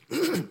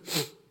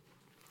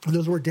 This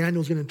is where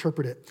Daniel's going to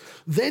interpret it.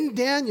 Then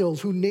Daniel,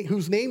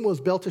 whose name was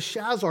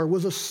Belteshazzar,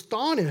 was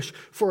astonished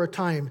for a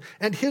time,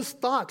 and his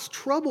thoughts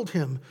troubled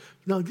him.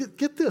 Now,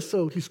 get this.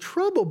 So he's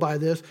troubled by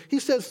this. He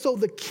says, so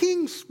the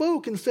king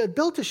spoke and said,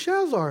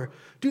 Belteshazzar,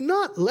 do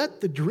not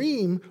let the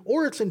dream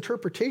or its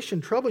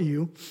interpretation trouble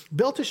you.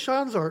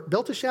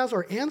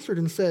 Belteshazzar answered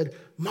and said,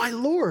 my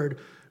lord,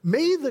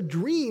 may the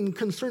dream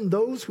concern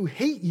those who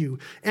hate you,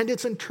 and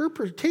its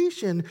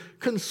interpretation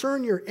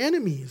concern your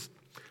enemies.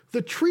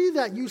 The tree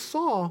that you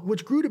saw,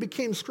 which grew to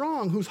become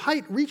strong, whose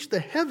height reached the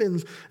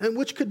heavens, and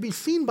which could be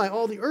seen by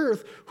all the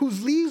earth,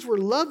 whose leaves were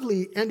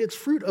lovely and its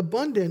fruit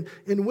abundant,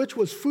 in which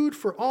was food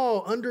for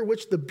all, under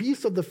which the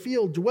beasts of the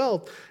field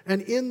dwelt,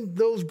 and in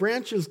those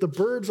branches the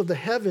birds of the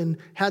heaven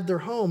had their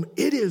home.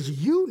 It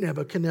is you,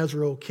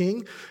 Nebuchadnezzar, O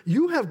king.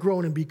 You have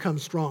grown and become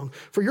strong,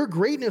 for your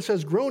greatness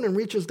has grown and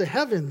reaches the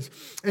heavens,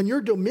 and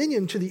your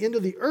dominion to the end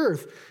of the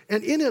earth.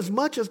 And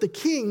inasmuch as the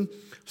king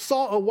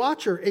saw a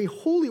watcher, a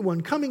holy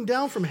one, coming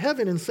down from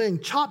heaven and saying,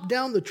 chop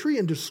down the tree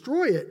and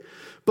destroy it,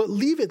 but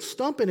leave its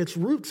stump and its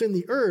roots in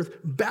the earth,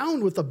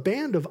 bound with a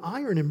band of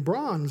iron and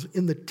bronze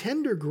in the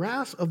tender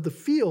grass of the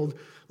field.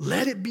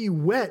 Let it be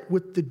wet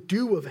with the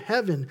dew of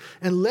heaven,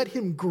 and let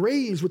him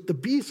graze with the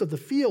beasts of the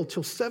field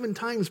till 7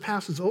 times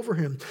passes over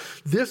him.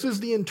 This is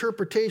the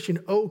interpretation,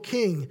 O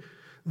king.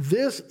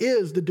 This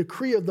is the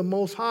decree of the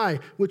Most High,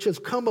 which has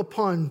come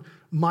upon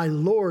my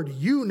lord,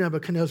 you,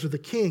 Nebuchadnezzar the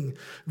king.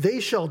 They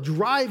shall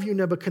drive you,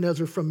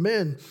 Nebuchadnezzar, from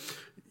men.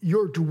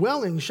 Your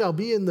dwelling shall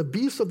be in the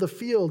beasts of the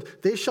field.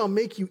 They shall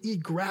make you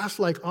eat grass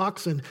like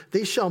oxen.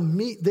 They shall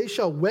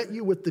wet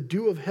you with the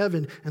dew of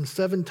heaven, and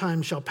 7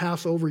 times shall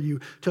pass over you,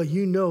 till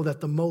you know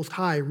that the Most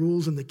High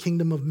rules in the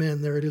kingdom of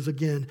men, there it is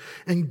again,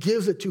 and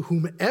gives it to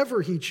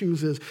whomever he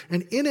chooses.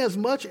 And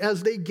inasmuch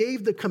as they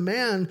gave the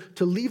command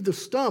to leave the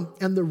stump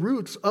and the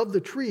roots of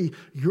the tree,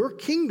 your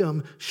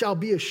kingdom shall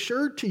be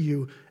assured to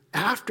you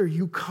after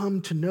you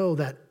come to know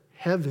that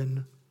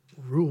heaven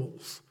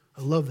rules.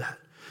 I love that.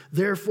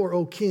 Therefore,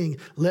 O king,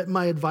 let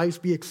my advice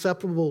be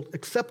acceptable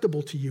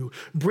to you.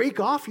 Break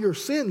off your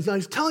sins. Now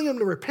he's telling him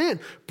to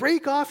repent.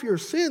 Break off your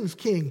sins,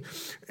 king,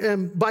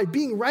 and by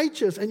being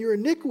righteous, and your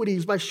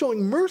iniquities by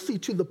showing mercy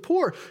to the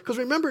poor. Because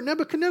remember,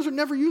 Nebuchadnezzar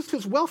never used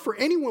his wealth for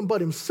anyone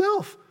but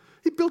himself.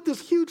 He built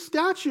this huge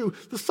statue,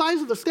 the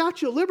size of the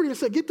Statue of Liberty, and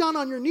said, get down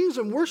on your knees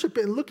and worship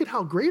it, and look at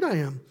how great I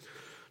am.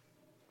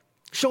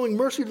 Showing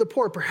mercy to the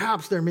poor,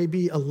 perhaps there may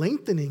be a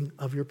lengthening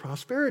of your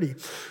prosperity.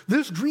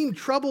 This dream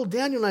troubled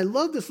Daniel, and I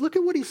love this. Look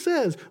at what he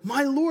says.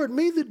 My Lord,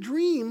 may the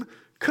dream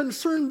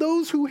concern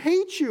those who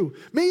hate you.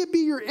 May it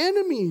be your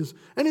enemies,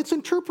 and its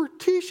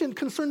interpretation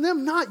concern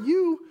them, not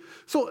you.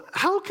 So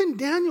how can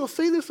Daniel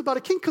say this about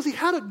a king? Because he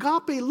had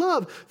agape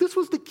love. This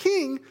was the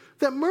king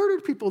that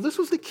murdered people. This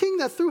was the king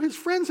that threw his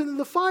friends into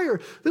the fire.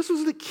 This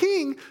was the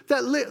king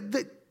that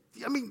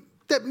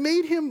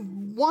made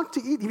him want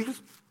to eat. He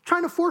was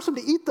trying to force him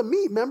to eat the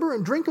meat, remember,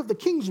 and drink of the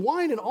king's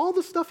wine and all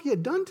the stuff he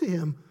had done to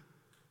him.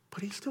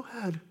 But he still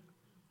had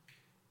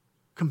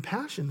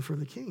compassion for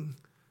the king.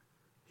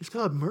 He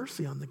still had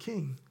mercy on the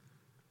king.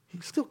 He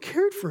still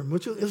cared for him,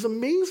 which is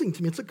amazing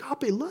to me. It's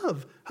agape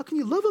love. How can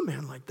you love a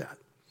man like that?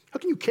 How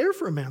can you care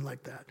for a man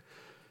like that?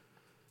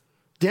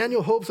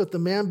 Daniel hopes that the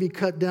man be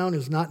cut down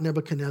is not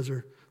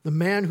Nebuchadnezzar. The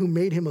man who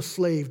made him a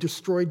slave,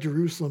 destroyed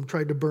Jerusalem,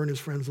 tried to burn his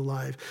friends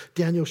alive.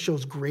 Daniel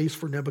shows grace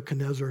for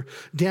Nebuchadnezzar.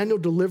 Daniel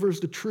delivers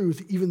the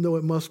truth, even though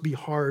it must be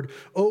hard.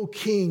 O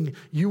king,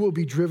 you will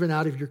be driven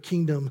out of your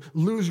kingdom,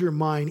 lose your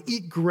mind,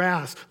 eat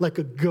grass like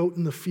a goat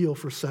in the field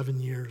for 7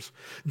 years.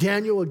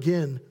 Daniel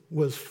again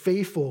was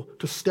faithful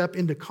to step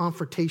into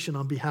confrontation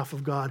on behalf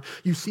of God.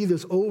 You see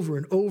this over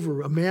and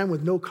over, a man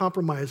with no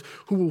compromise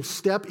who will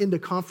step into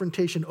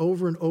confrontation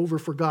over and over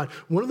for God.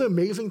 One of the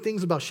amazing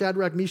things about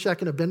Shadrach, Meshach,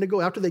 and Abednego,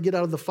 after they get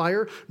out of the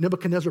fire,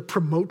 Nebuchadnezzar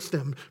promotes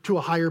them to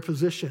a higher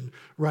position,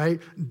 right?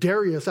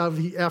 Darius,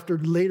 after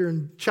later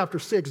in chapter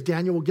 6,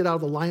 Daniel will get out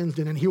of the lion's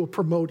den and he will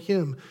promote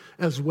him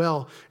as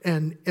well.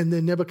 And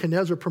then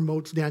Nebuchadnezzar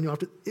promotes Daniel.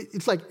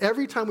 It's like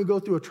every time we go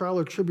through a trial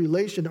or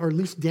tribulation, or at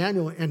least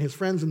Daniel and his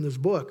friends in this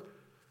book,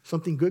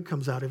 something good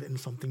comes out of it and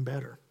something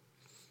better.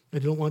 I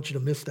don't want you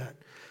to miss that.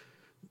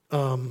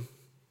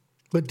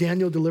 But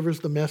Daniel delivers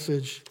the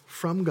message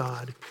from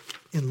God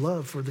in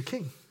love for the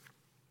king.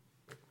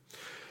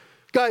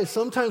 Guys,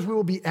 sometimes we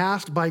will be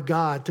asked by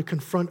God to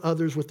confront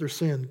others with their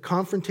sin.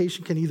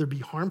 Confrontation can either be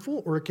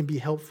harmful or it can be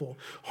helpful.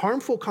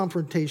 Harmful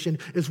confrontation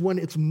is when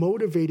it's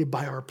motivated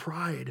by our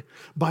pride,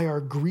 by our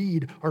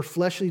greed, our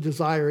fleshly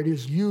desire. It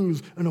is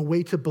used in a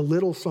way to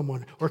belittle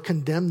someone or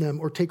condemn them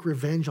or take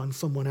revenge on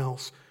someone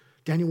else.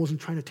 Daniel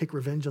wasn't trying to take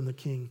revenge on the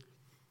king.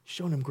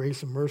 Showing him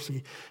grace and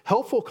mercy.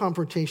 Helpful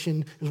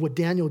confrontation is what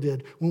Daniel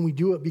did when we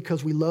do it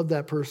because we love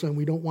that person and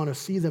we don't want to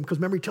see them. Because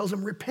remember, he tells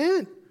them,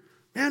 repent.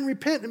 Man,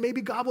 repent, and maybe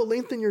God will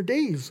lengthen your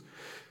days.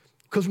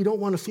 Because we don't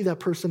want to see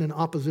that person in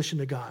opposition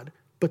to God.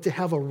 But to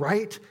have a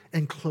right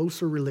and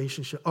closer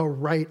relationship, a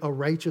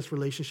righteous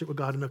relationship with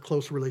God and a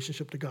closer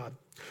relationship to God.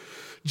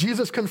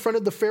 Jesus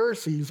confronted the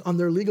Pharisees on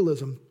their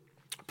legalism.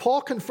 Paul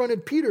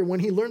confronted Peter when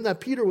he learned that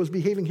Peter was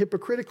behaving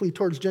hypocritically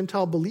towards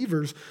Gentile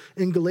believers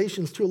in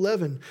Galatians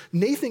 2:11.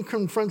 Nathan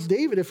confronts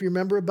David, if you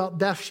remember, about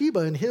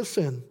Bathsheba and his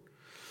sin.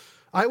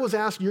 I was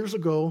asked years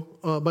ago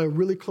by a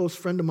really close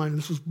friend of mine,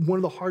 this was one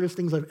of the hardest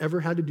things I've ever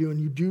had to do, and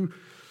you do,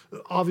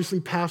 obviously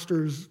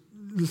pastors,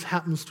 this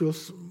happens to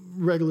us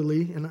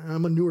regularly, and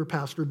I'm a newer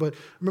pastor, but I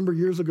remember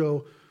years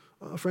ago,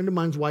 a friend of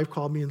mine's wife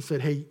called me and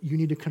said, hey, you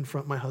need to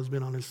confront my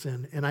husband on his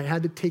sin. And I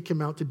had to take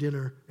him out to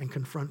dinner and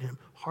confront him.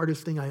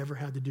 Hardest thing I ever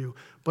had to do.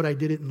 But I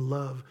did it in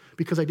love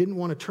because I didn't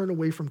want to turn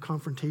away from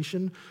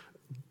confrontation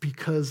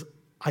because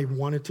I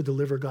wanted to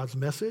deliver God's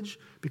message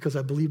because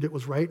I believed it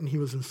was right and he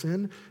was in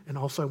sin. And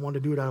also I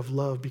wanted to do it out of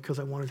love because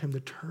I wanted him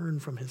to turn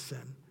from his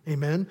sin.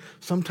 Amen?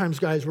 Sometimes,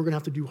 guys, we're going to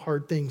have to do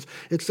hard things.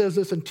 It says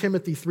this in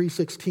Timothy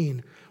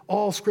 3:16.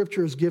 All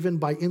scripture is given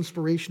by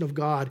inspiration of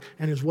God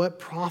and is what?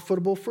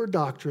 Profitable for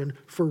doctrine,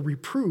 for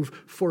reproof,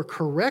 for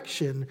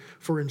correction,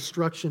 for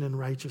instruction in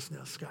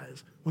righteousness,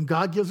 guys. When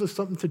God gives us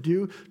something to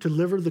do, to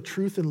deliver the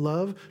truth in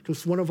love to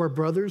one of our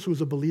brothers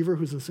who's a believer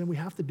who's in sin, we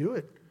have to do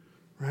it.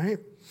 Right?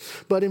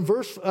 But in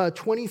verse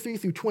 23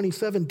 through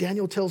 27,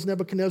 Daniel tells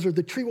Nebuchadnezzar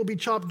the tree will be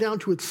chopped down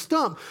to its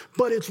stump,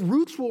 but its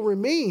roots will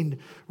remain,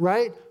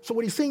 right? So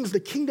what he's saying is the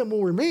kingdom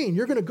will remain.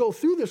 You're going to go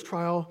through this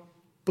trial,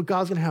 but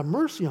God's going to have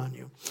mercy on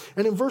you.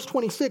 And in verse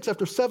 26,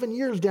 after 7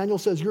 years, Daniel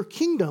says, your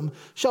kingdom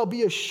shall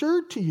be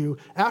assured to you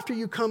after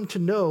you come to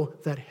know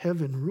that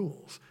heaven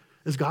rules.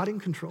 Is God in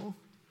control?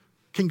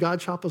 Can God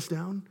chop us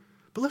down?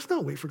 But let's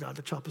not wait for God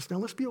to chop us down.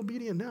 Let's be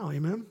obedient now,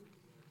 amen?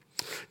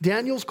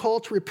 Daniel's call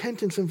to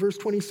repentance in verse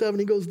 27,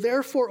 he goes,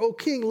 therefore, O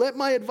king, let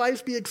my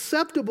advice be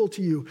acceptable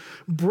to you.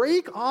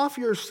 Break off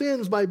your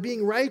sins by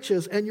being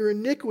righteous and your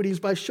iniquities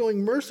by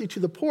showing mercy to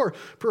the poor.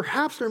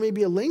 Perhaps there may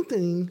be a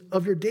lengthening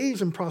of your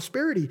days in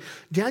prosperity.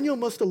 Daniel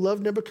must have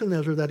loved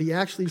Nebuchadnezzar that he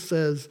actually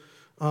says,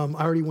 I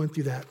already went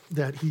through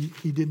that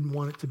he didn't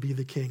want it to be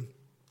the king.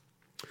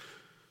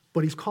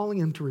 But he's calling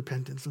him to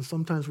repentance. And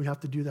sometimes we have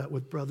to do that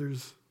with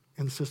brothers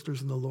and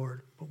sisters in the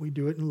Lord. But we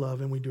do it in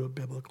love and we do it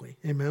biblically.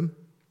 Amen?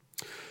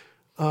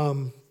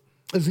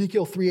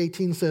 Ezekiel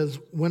 3:18 says,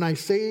 when I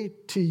say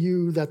to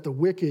you that the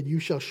wicked, you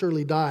shall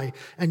surely die,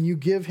 and you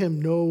give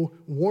him no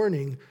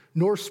warning,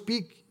 nor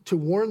speak to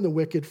warn the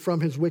wicked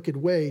from his wicked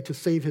way to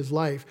save his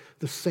life,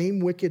 the same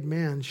wicked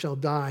man shall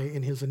die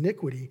in his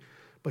iniquity,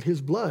 but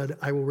his blood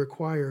I will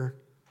require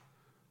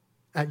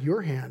at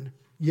your hand.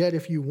 Yet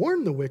if you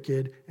warn the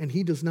wicked, and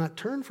he does not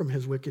turn from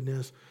his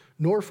wickedness,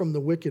 nor from the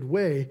wicked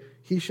way,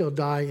 he shall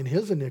die in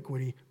his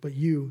iniquity, but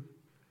you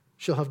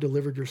shall have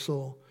delivered your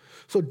soul.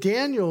 So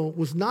Daniel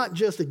was not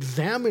just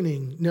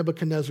examining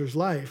Nebuchadnezzar's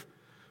life,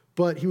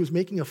 but he was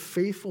making a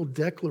faithful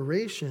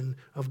declaration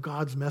of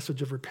God's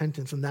message of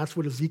repentance. And that's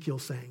what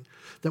Ezekiel's saying,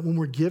 that when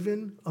we're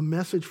given a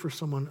message for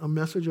someone, a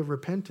message of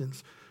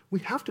repentance, we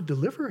have to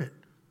deliver it.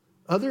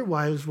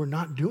 Otherwise, we're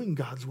not doing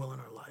God's will in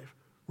our life.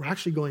 We're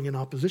actually going in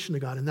opposition to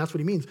God. And that's what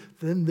he means.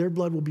 Then their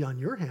blood will be on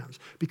your hands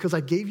because I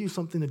gave you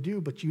something to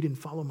do, but you didn't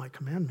follow my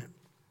commandment.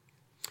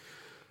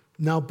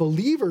 Now,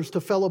 believers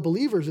to fellow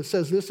believers, it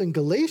says this in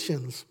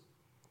Galatians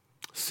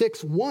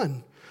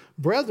 6:1.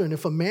 Brethren,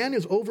 if a man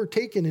is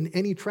overtaken in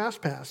any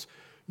trespass,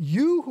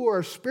 you who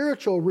are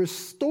spiritual,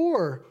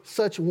 restore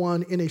such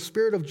one in a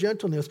spirit of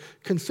gentleness,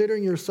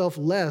 considering yourself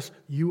less,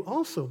 you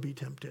also be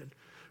tempted.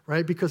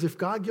 Right? Because if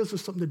God gives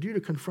us something to do to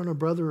confront a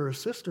brother or a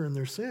sister in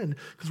their sin,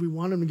 because we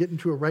want them to get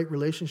into a right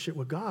relationship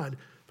with God,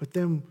 but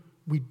then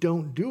we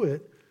don't do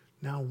it,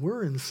 now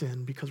we're in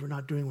sin because we're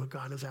not doing what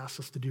God has asked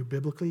us to do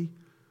biblically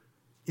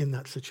in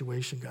that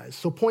situation, guys.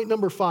 So point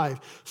number 5,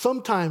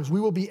 sometimes we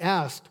will be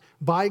asked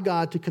by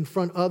God to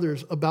confront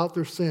others about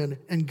their sin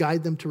and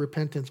guide them to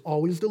repentance.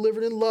 Always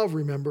delivered in love,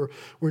 remember.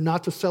 We're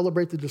not to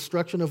celebrate the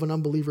destruction of an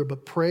unbeliever,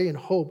 but pray and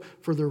hope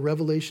for the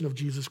revelation of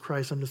Jesus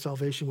Christ unto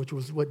salvation, which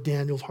was what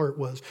Daniel's heart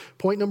was.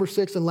 Point number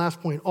 6 and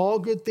last point, all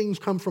good things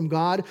come from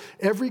God.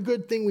 Every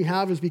good thing we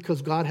have is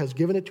because God has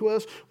given it to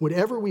us.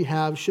 Whatever we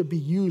have should be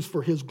used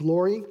for his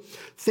glory.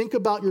 Think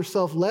about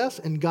yourself less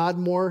and God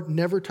more.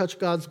 Never touch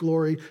God's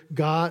glory.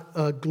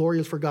 Glory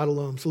is for God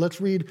alone. So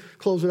let's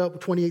close it up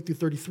with 28 through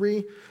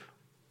 33.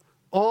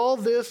 All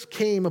this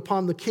came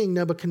upon the king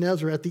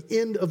Nebuchadnezzar at the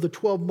end of the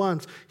 12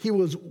 months. He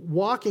was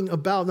walking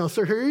about. Now,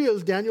 so here he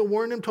is. Daniel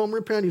warned him, told him to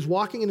repent. He's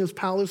walking in his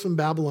palace in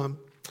Babylon.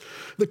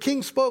 The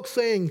king spoke,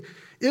 saying,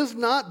 Is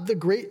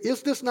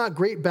this not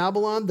great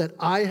Babylon that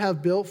I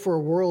have built for a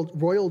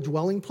royal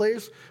dwelling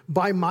place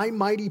by my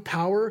mighty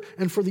power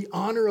and for the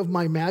honor of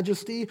my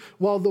majesty?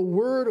 While the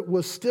word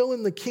was still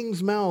in the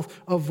king's mouth,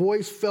 a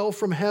voice fell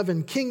from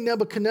heaven. King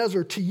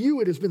Nebuchadnezzar, to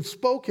you it has been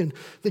spoken.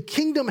 The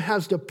kingdom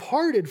has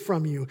departed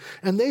from you,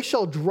 and they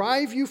shall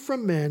drive you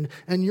from men,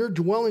 and your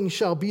dwelling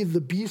shall be the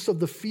beasts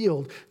of the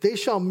field. They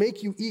shall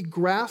make you eat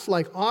grass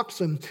like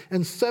oxen,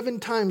 and 7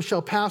 times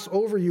shall pass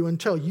over you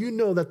until you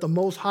know that the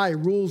Most High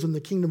rules in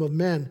the kingdom of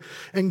men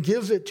and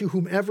gives it to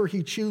whomever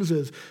he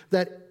chooses.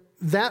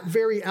 That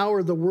very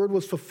hour the word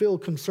was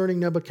fulfilled concerning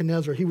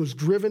Nebuchadnezzar. He was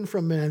driven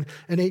from men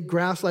and ate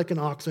grass like an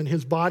oxen.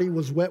 His body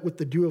was wet with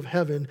the dew of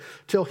heaven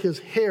till his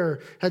hair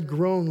had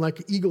grown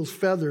like eagle's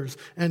feathers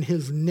and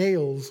his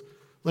nails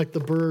like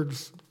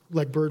birds'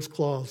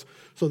 claws.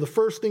 So the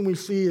first thing we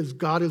see is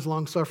God is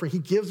long-suffering. He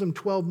gives him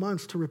 12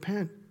 months to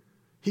repent.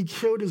 He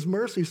showed his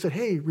mercy. He said,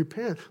 hey,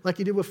 repent, like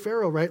he did with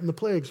Pharaoh, right, in the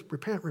plagues.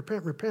 Repent,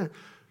 repent, repent.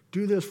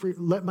 Do this,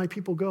 let my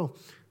people go.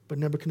 But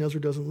Nebuchadnezzar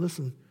doesn't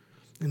listen.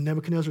 And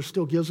Nebuchadnezzar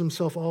still gives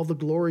himself all the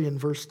glory in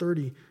verse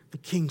 30. The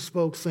king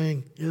spoke,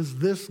 saying, Is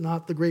this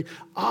not the great?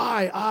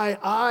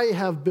 I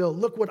have built.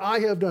 Look what I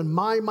have done.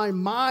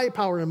 My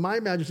power and my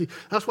majesty.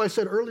 That's why I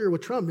said earlier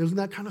with Trump, isn't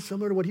that kind of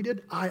similar to what he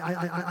did?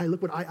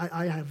 Look what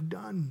I have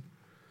done.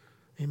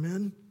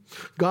 Amen.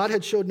 God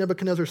had showed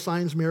Nebuchadnezzar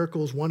signs,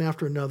 miracles, one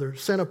after another,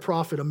 sent a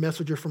prophet, a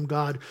messenger from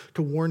God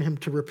to warn him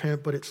to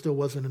repent, but it still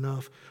wasn't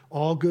enough.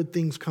 All good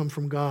things come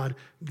from God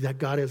that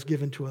God has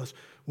given to us.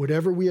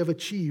 Whatever we have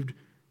achieved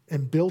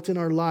and built in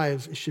our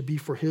lives, it should be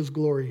for his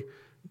glory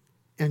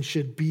and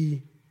should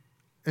be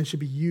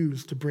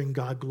used to bring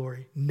God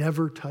glory.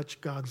 Never touch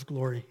God's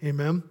glory.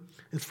 Amen?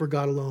 It's for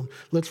God alone.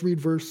 Let's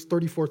read verse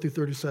 34 through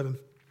 37.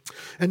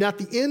 And at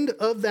the end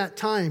of that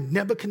time,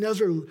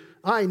 Nebuchadnezzar,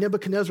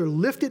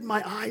 lifted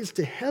my eyes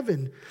to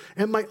heaven,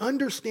 and my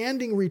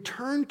understanding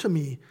returned to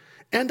me.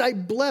 And I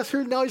blessed,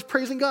 here now he's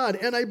praising God,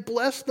 and I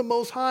blessed the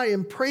Most High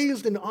and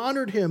praised and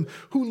honored him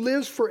who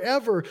lives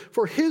forever.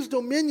 For his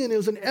dominion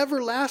is an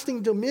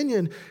everlasting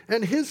dominion,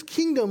 and his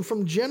kingdom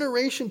from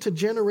generation to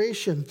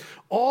generation.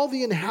 All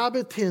the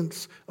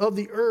inhabitants of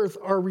the earth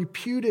are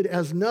reputed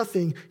as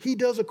nothing. He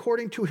does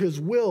according to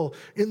his will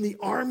in the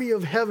army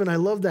of heaven. I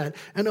love that.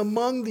 And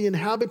among the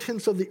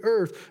inhabitants of the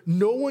earth,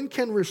 no one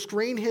can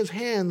restrain his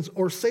hands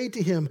or say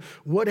to him,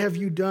 What have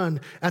you done?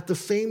 At the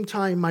same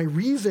time, my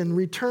reason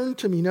returned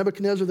to me.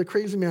 Nebuchadnezzar, the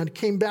crazy man,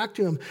 came back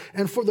to him.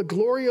 And for the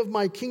glory of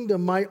my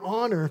kingdom, my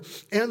honor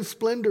and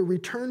splendor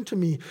returned to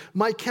me.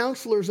 My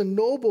counselors and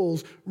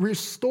nobles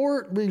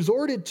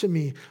resorted to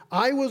me.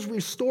 I was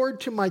restored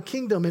to my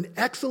kingdom, and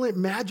excellent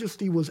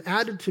majesty was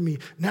added to me.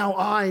 Now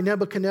I,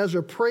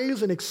 Nebuchadnezzar,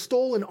 praise and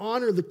extol and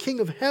honor the King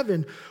of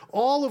heaven,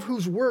 all of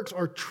whose works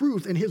are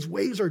truth and his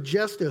ways are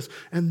justice,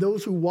 and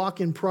those who walk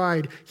in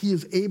pride he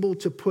is able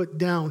to put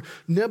down.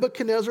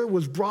 Nebuchadnezzar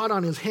was brought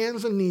on his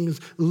hands and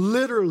knees,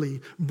 literally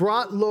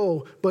brought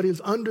low, but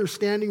his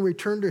understanding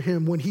returned to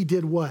him when he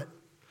did what?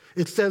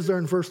 It says there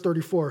in verse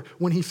 34,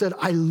 when he said,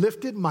 I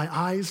lifted my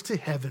eyes to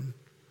heaven.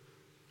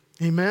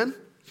 Amen?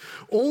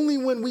 Only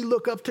when we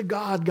look up to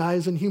God,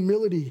 guys, in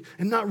humility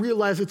and not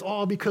realize it's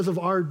all because of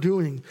our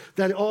doing,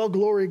 that all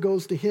glory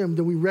goes to him,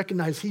 then we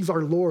recognize he's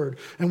our Lord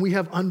and we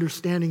have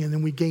understanding, and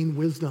then we gain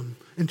wisdom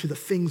into the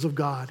things of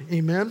God.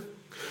 Amen?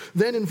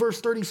 Then in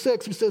verse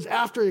 36, he says,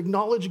 after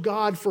acknowledge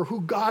God for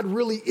who God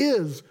really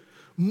is,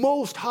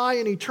 most high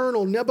and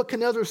eternal,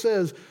 Nebuchadnezzar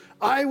says,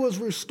 I was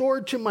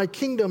restored to my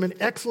kingdom, and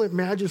excellent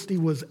majesty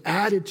was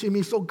added to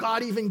me. So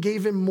God even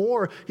gave him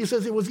more. He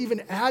says it was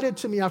even added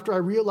to me after I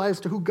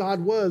realized who God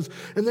was.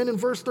 And then in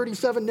verse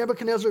 37,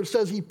 Nebuchadnezzar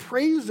says he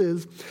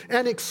praises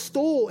and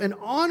extol and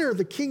honor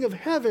the King of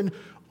heaven,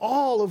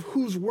 all of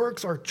whose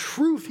works are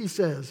truth, he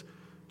says.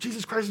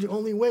 Jesus Christ is the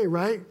only way,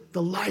 right?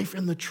 The life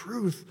and the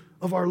truth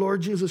of our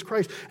Lord Jesus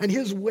Christ. And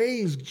his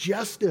ways,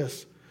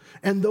 justice.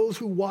 And those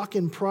who walk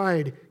in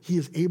pride, he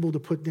is able to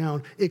put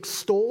down.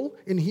 Extol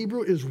in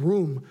Hebrew is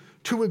room,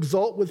 to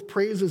exalt with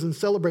praises and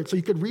celebrate. So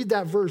you could read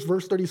that verse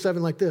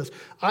 37 like this.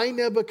 I,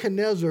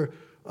 Nebuchadnezzar,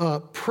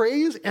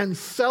 praise and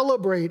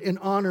celebrate and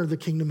honor the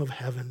kingdom of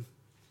heaven.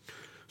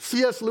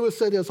 C.S. Lewis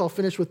said this, I'll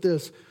finish with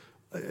this.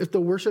 If the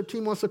worship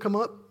team wants to come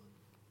up.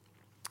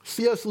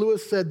 C.S.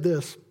 Lewis said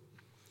this,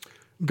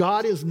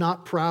 God is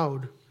not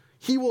proud.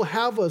 He will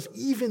have us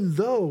even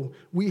though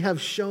we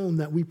have shown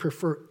that we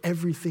prefer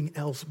everything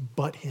else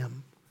but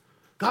him.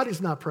 God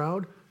is not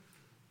proud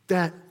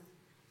that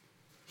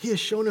he has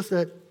shown us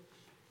that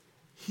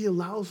he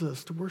allows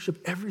us to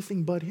worship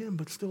everything but him,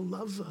 but still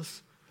loves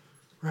us,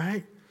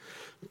 right?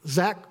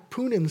 Zach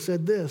Poonen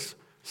said this,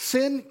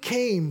 sin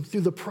came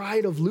through the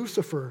pride of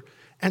Lucifer,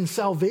 and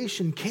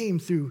salvation came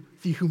through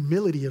the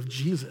humility of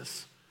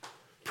Jesus.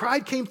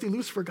 Pride came through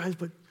Lucifer, guys,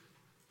 but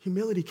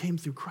humility came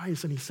through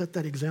Christ, and he set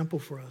that example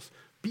for us.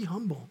 Be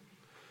humble.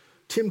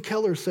 Tim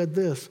Keller said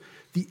this,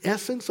 the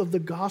essence of the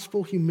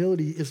gospel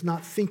humility is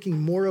not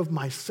thinking more of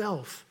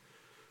myself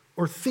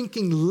or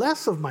thinking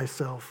less of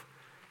myself.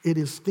 It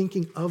is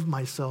thinking of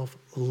myself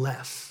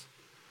less.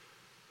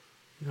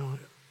 You know,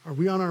 are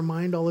we on our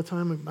mind all the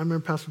time? I remember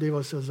Pastor Dave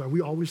always says, are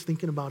we always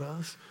thinking about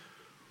us?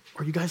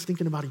 Or are you guys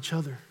thinking about each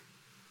other?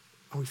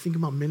 Are we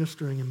thinking about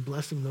ministering and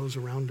blessing those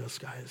around us,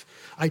 guys?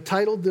 I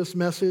titled this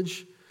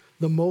message,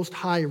 The Most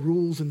High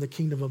Rules in the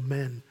Kingdom of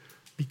Men,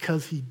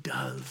 because he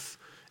does.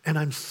 And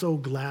I'm so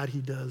glad he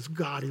does.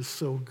 God is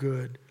so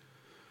good.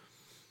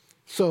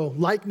 So,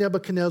 like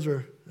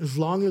Nebuchadnezzar, as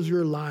long as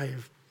you're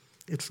alive,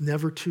 it's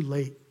never too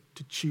late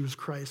to choose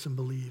Christ and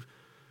believe.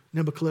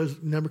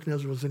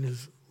 Nebuchadnezzar was in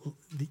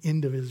the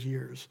end of his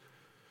years.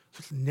 So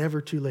it's never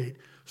too late.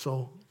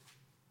 So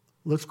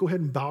let's go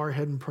ahead and bow our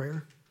head in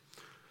prayer.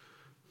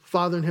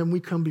 Father in heaven, we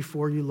come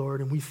before you,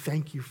 Lord, and we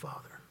thank you,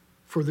 Father,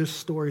 for this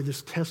story,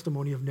 this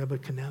testimony of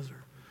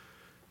Nebuchadnezzar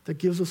that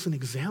gives us an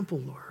example,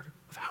 Lord,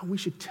 of how we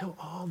should tell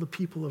all the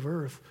people of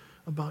earth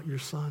about your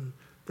Son,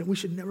 that we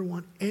should never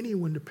want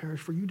anyone to perish,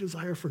 for you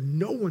desire for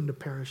no one to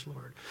perish,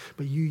 Lord.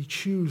 But you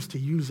choose to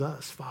use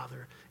us,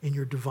 Father, in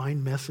your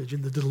divine message,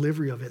 in the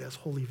delivery of it as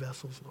holy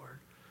vessels, Lord.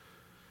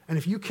 And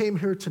if you came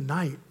here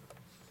tonight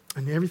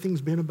and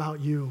everything's been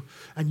about you,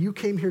 and you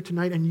came here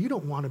tonight and you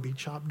don't want to be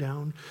chopped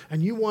down,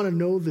 and you want to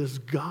know this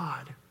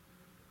God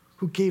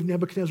who gave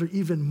Nebuchadnezzar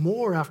even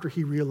more after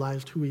he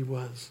realized who he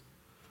was,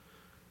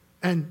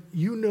 and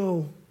you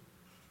know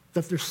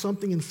that there's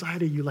something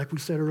inside of you, like we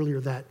said earlier,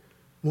 that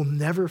will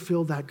never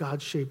fill that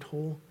God-shaped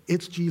hole.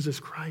 It's Jesus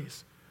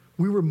Christ.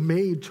 We were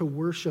made to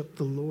worship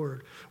the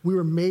Lord. We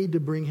were made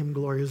to bring him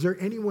glory. Is there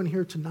anyone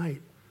here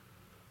tonight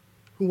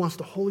who wants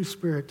the Holy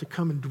Spirit to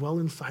come and dwell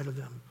inside of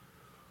them,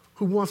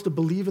 who wants to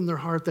believe in their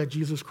heart that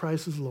Jesus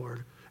Christ is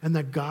Lord and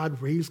that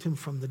God raised him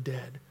from the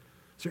dead?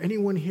 Is there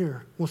anyone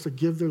here who wants to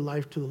give their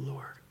life to the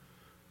Lord?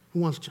 Who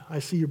wants to? I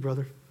see you,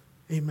 brother.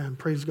 Amen.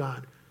 Praise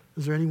God.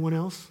 Is there anyone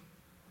else?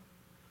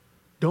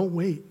 Don't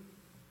wait.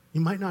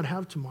 You might not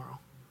have tomorrow.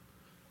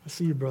 I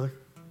see you, brother.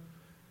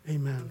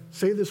 Amen.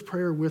 Say this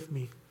prayer with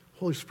me.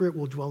 Holy Spirit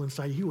will dwell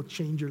inside you. He will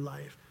change your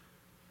life.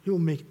 He will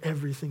make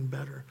everything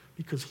better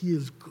because he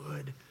is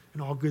good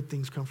and all good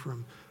things come from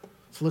him.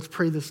 So let's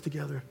pray this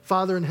together.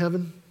 Father in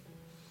heaven,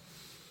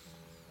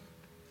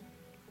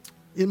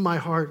 in my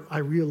heart, I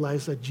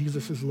realize that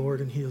Jesus is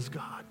Lord and he is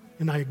God.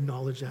 And I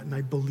acknowledge that and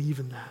I believe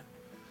in that.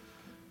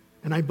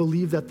 And I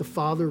believe that the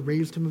Father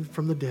raised him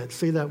from the dead.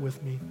 Say that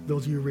with me,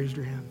 those of you who raised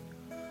your hand.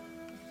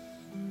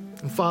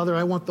 And Father,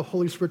 I want the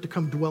Holy Spirit to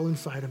come dwell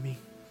inside of me.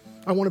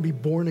 I want to be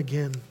born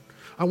again.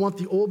 I want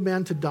the old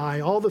man to die.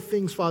 All the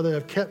things, Father, that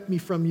have kept me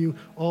from you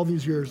all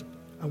these years,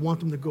 I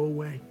want them to go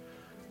away.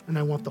 And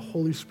I want the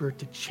Holy Spirit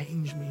to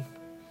change me.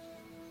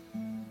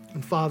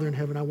 And Father in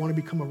heaven, I want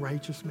to become a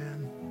righteous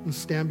man and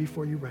stand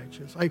before you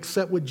righteous. I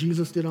accept what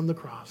Jesus did on the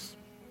cross,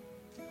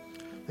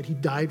 that he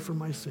died for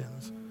my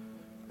sins.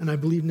 And I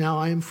believe now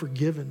I am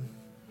forgiven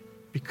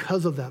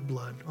because of that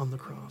blood on the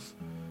cross.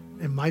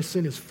 And my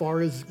sin as far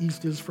as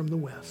east is from the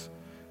west.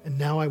 And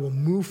now I will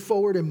move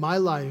forward in my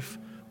life,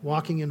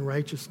 walking in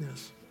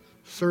righteousness,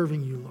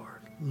 serving you,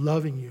 Lord,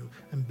 loving you,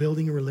 and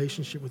building a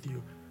relationship with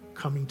you,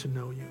 coming to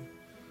know you.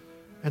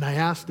 And I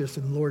ask this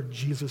in Lord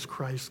Jesus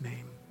Christ's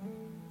name.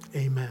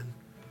 Amen.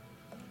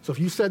 So if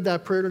you said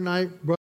that prayer tonight, brother,